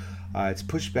 So it's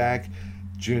pushed back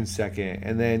June 2nd,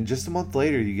 and then just a month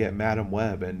later you get Madam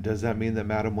Web. And does that mean that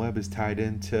Madam Web is tied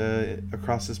into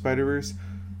Across the Spider-Verse?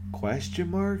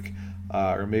 Question mark.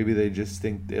 Or maybe they just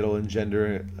think it'll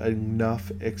engender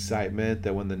enough excitement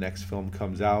that when the next film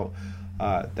comes out,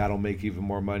 that'll make even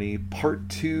more money. Part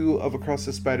 2 of Across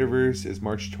the Spider-Verse is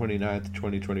March 29th,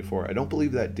 2024. I don't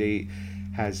believe that date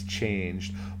has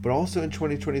changed. But also in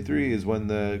 2023 is when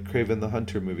the Kraven the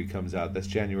Hunter movie comes out. That's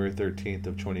January 13th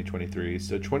of 2023.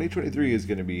 So 2023 is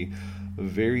going to be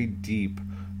very deep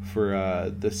for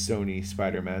the Sony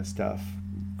Spider-Man stuff.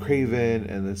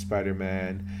 Kraven and then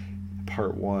Spider-Man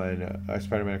Part 1,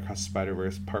 Spider-Man Across the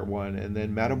Spider-Verse Part 1, and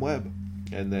then Madam Web.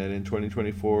 And then in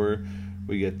 2024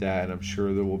 we get that, and I'm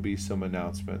sure there will be some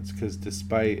announcements, because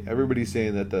despite everybody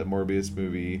saying that Morbius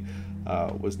movie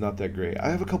was not that great, I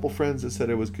have a couple friends that said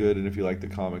it was good, and if you like the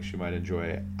comics you might enjoy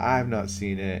it. I've not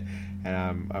seen it,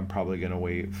 and I'm probably gonna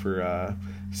wait for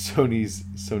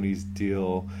Sony's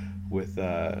deal with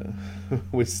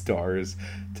with Stars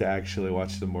to actually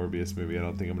watch the Morbius movie. I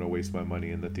don't think I'm gonna waste my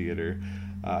money in the theater,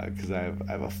 because I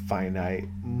have a finite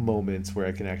moments where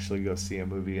I can actually go see a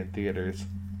movie in theaters.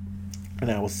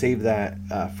 And I will save that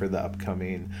for the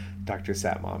upcoming Dr.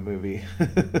 Satmon movie.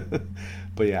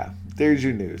 But yeah, there's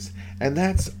your news. And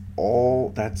that's all.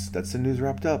 That's the news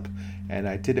wrapped up. And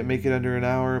I didn't make it under an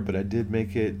hour, but I did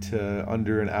make it to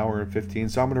under an hour and 15.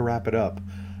 So I'm going to wrap it up.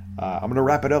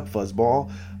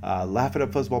 Fuzzball.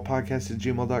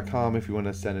 laughatupfuzzballpodcast@gmail.com if you want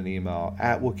to send an email.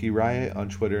 At Wookie Riot on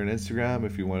Twitter and Instagram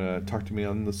if you want to talk to me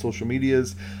on the social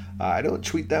medias. I don't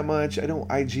tweet that much. I don't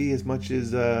IG as much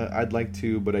as I'd like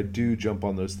to, but I do jump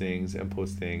on those things and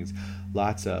post things.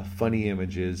 Lots of funny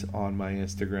images on my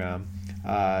Instagram.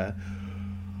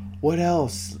 What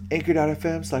else?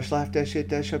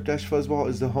 Anchor.fm/laugh-it-up-fuzzball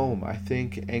is the home. I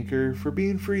thank Anchor for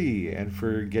being free and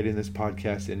for getting this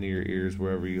podcast into your ears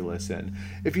wherever you listen.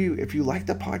 If you like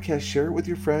the podcast, share it with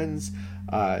your friends.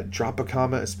 Drop a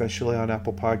comment, especially on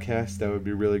Apple Podcasts. That would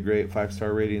be really great.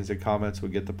 5-star ratings and comments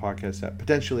would get the podcast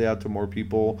potentially out to more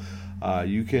people.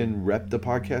 You can rep the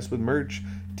podcast with merch.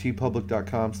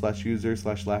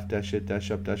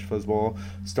 tpublic.com/user/laugh-it-up-fuzzball.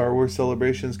 Star Wars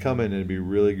Celebration's coming, and it'd be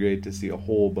really great to see a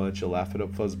whole bunch of Laugh It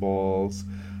Up Fuzzballs,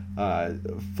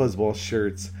 Fuzzball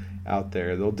shirts out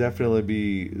there. There'll definitely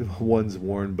be ones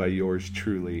worn by yours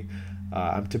truly.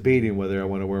 I'm debating whether I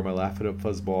want to wear my Laugh It Up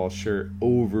Fuzzball shirt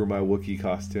over my Wookiee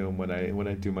costume when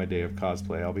I do my day of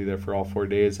cosplay. I'll be there for all 4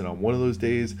 days, and on one of those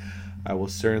days, I will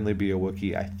certainly be a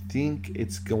Wookiee. I think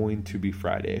it's going to be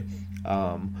Friday.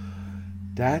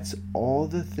 That's all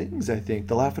the things, I think.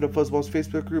 The Laugh It Up Fuzzballs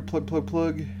Facebook group,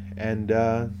 plug. And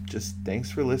just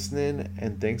thanks for listening,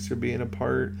 and thanks for being a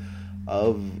part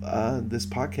of this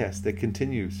podcast that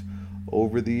continues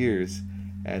over the years.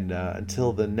 And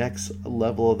until the next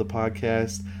level of the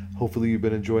podcast, hopefully you've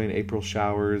been enjoying April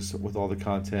showers with all the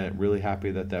content. Really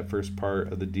happy that first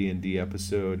part of the D&D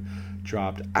episode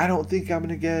dropped. I don't think I'm going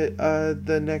to get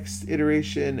the next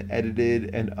iteration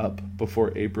edited and up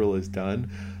before April is done.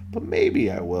 But maybe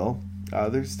I will.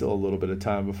 There's still a little bit of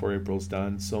time before April's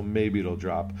done, so maybe it'll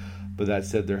drop. But that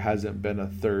said, there hasn't been a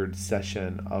third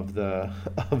session of the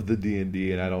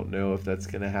D&D, and I don't know if that's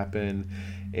going to happen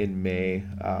in May.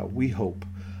 We hope.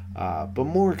 But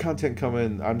more content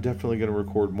coming. I'm definitely going to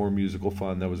record more musical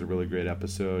fun. That was a really great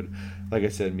episode. Like I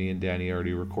said, me and Danny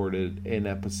already recorded an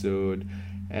episode.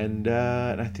 And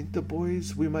I think the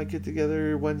boys, we might get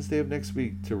together Wednesday of next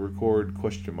week to record ?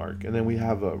 And then we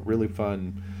have a really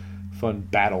fun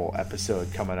battle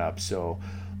episode coming up. So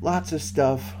lots of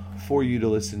stuff for you to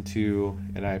listen to,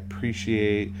 and I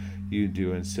appreciate you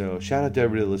doing so. Shout out to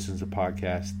everybody that listens to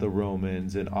podcasts, the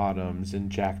Romans and Autumns and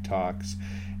Jack Talks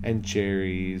and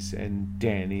Jerry's and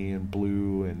Danny and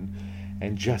Blue and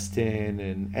Justin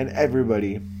and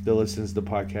everybody that listens to the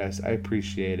podcast. I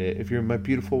appreciate it. If you're my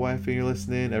beautiful wife and you're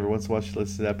listening, every once in a while you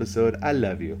listen to the episode, I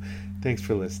love you. Thanks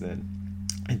for listening.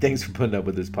 And thanks for putting up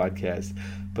with this podcast.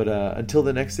 But until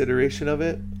the next iteration of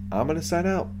it, I'm going to sign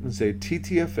out and say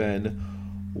TTFN,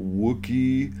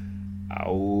 Wookie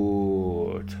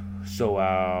out. So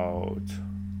out.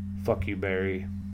 Fuck you, Barry.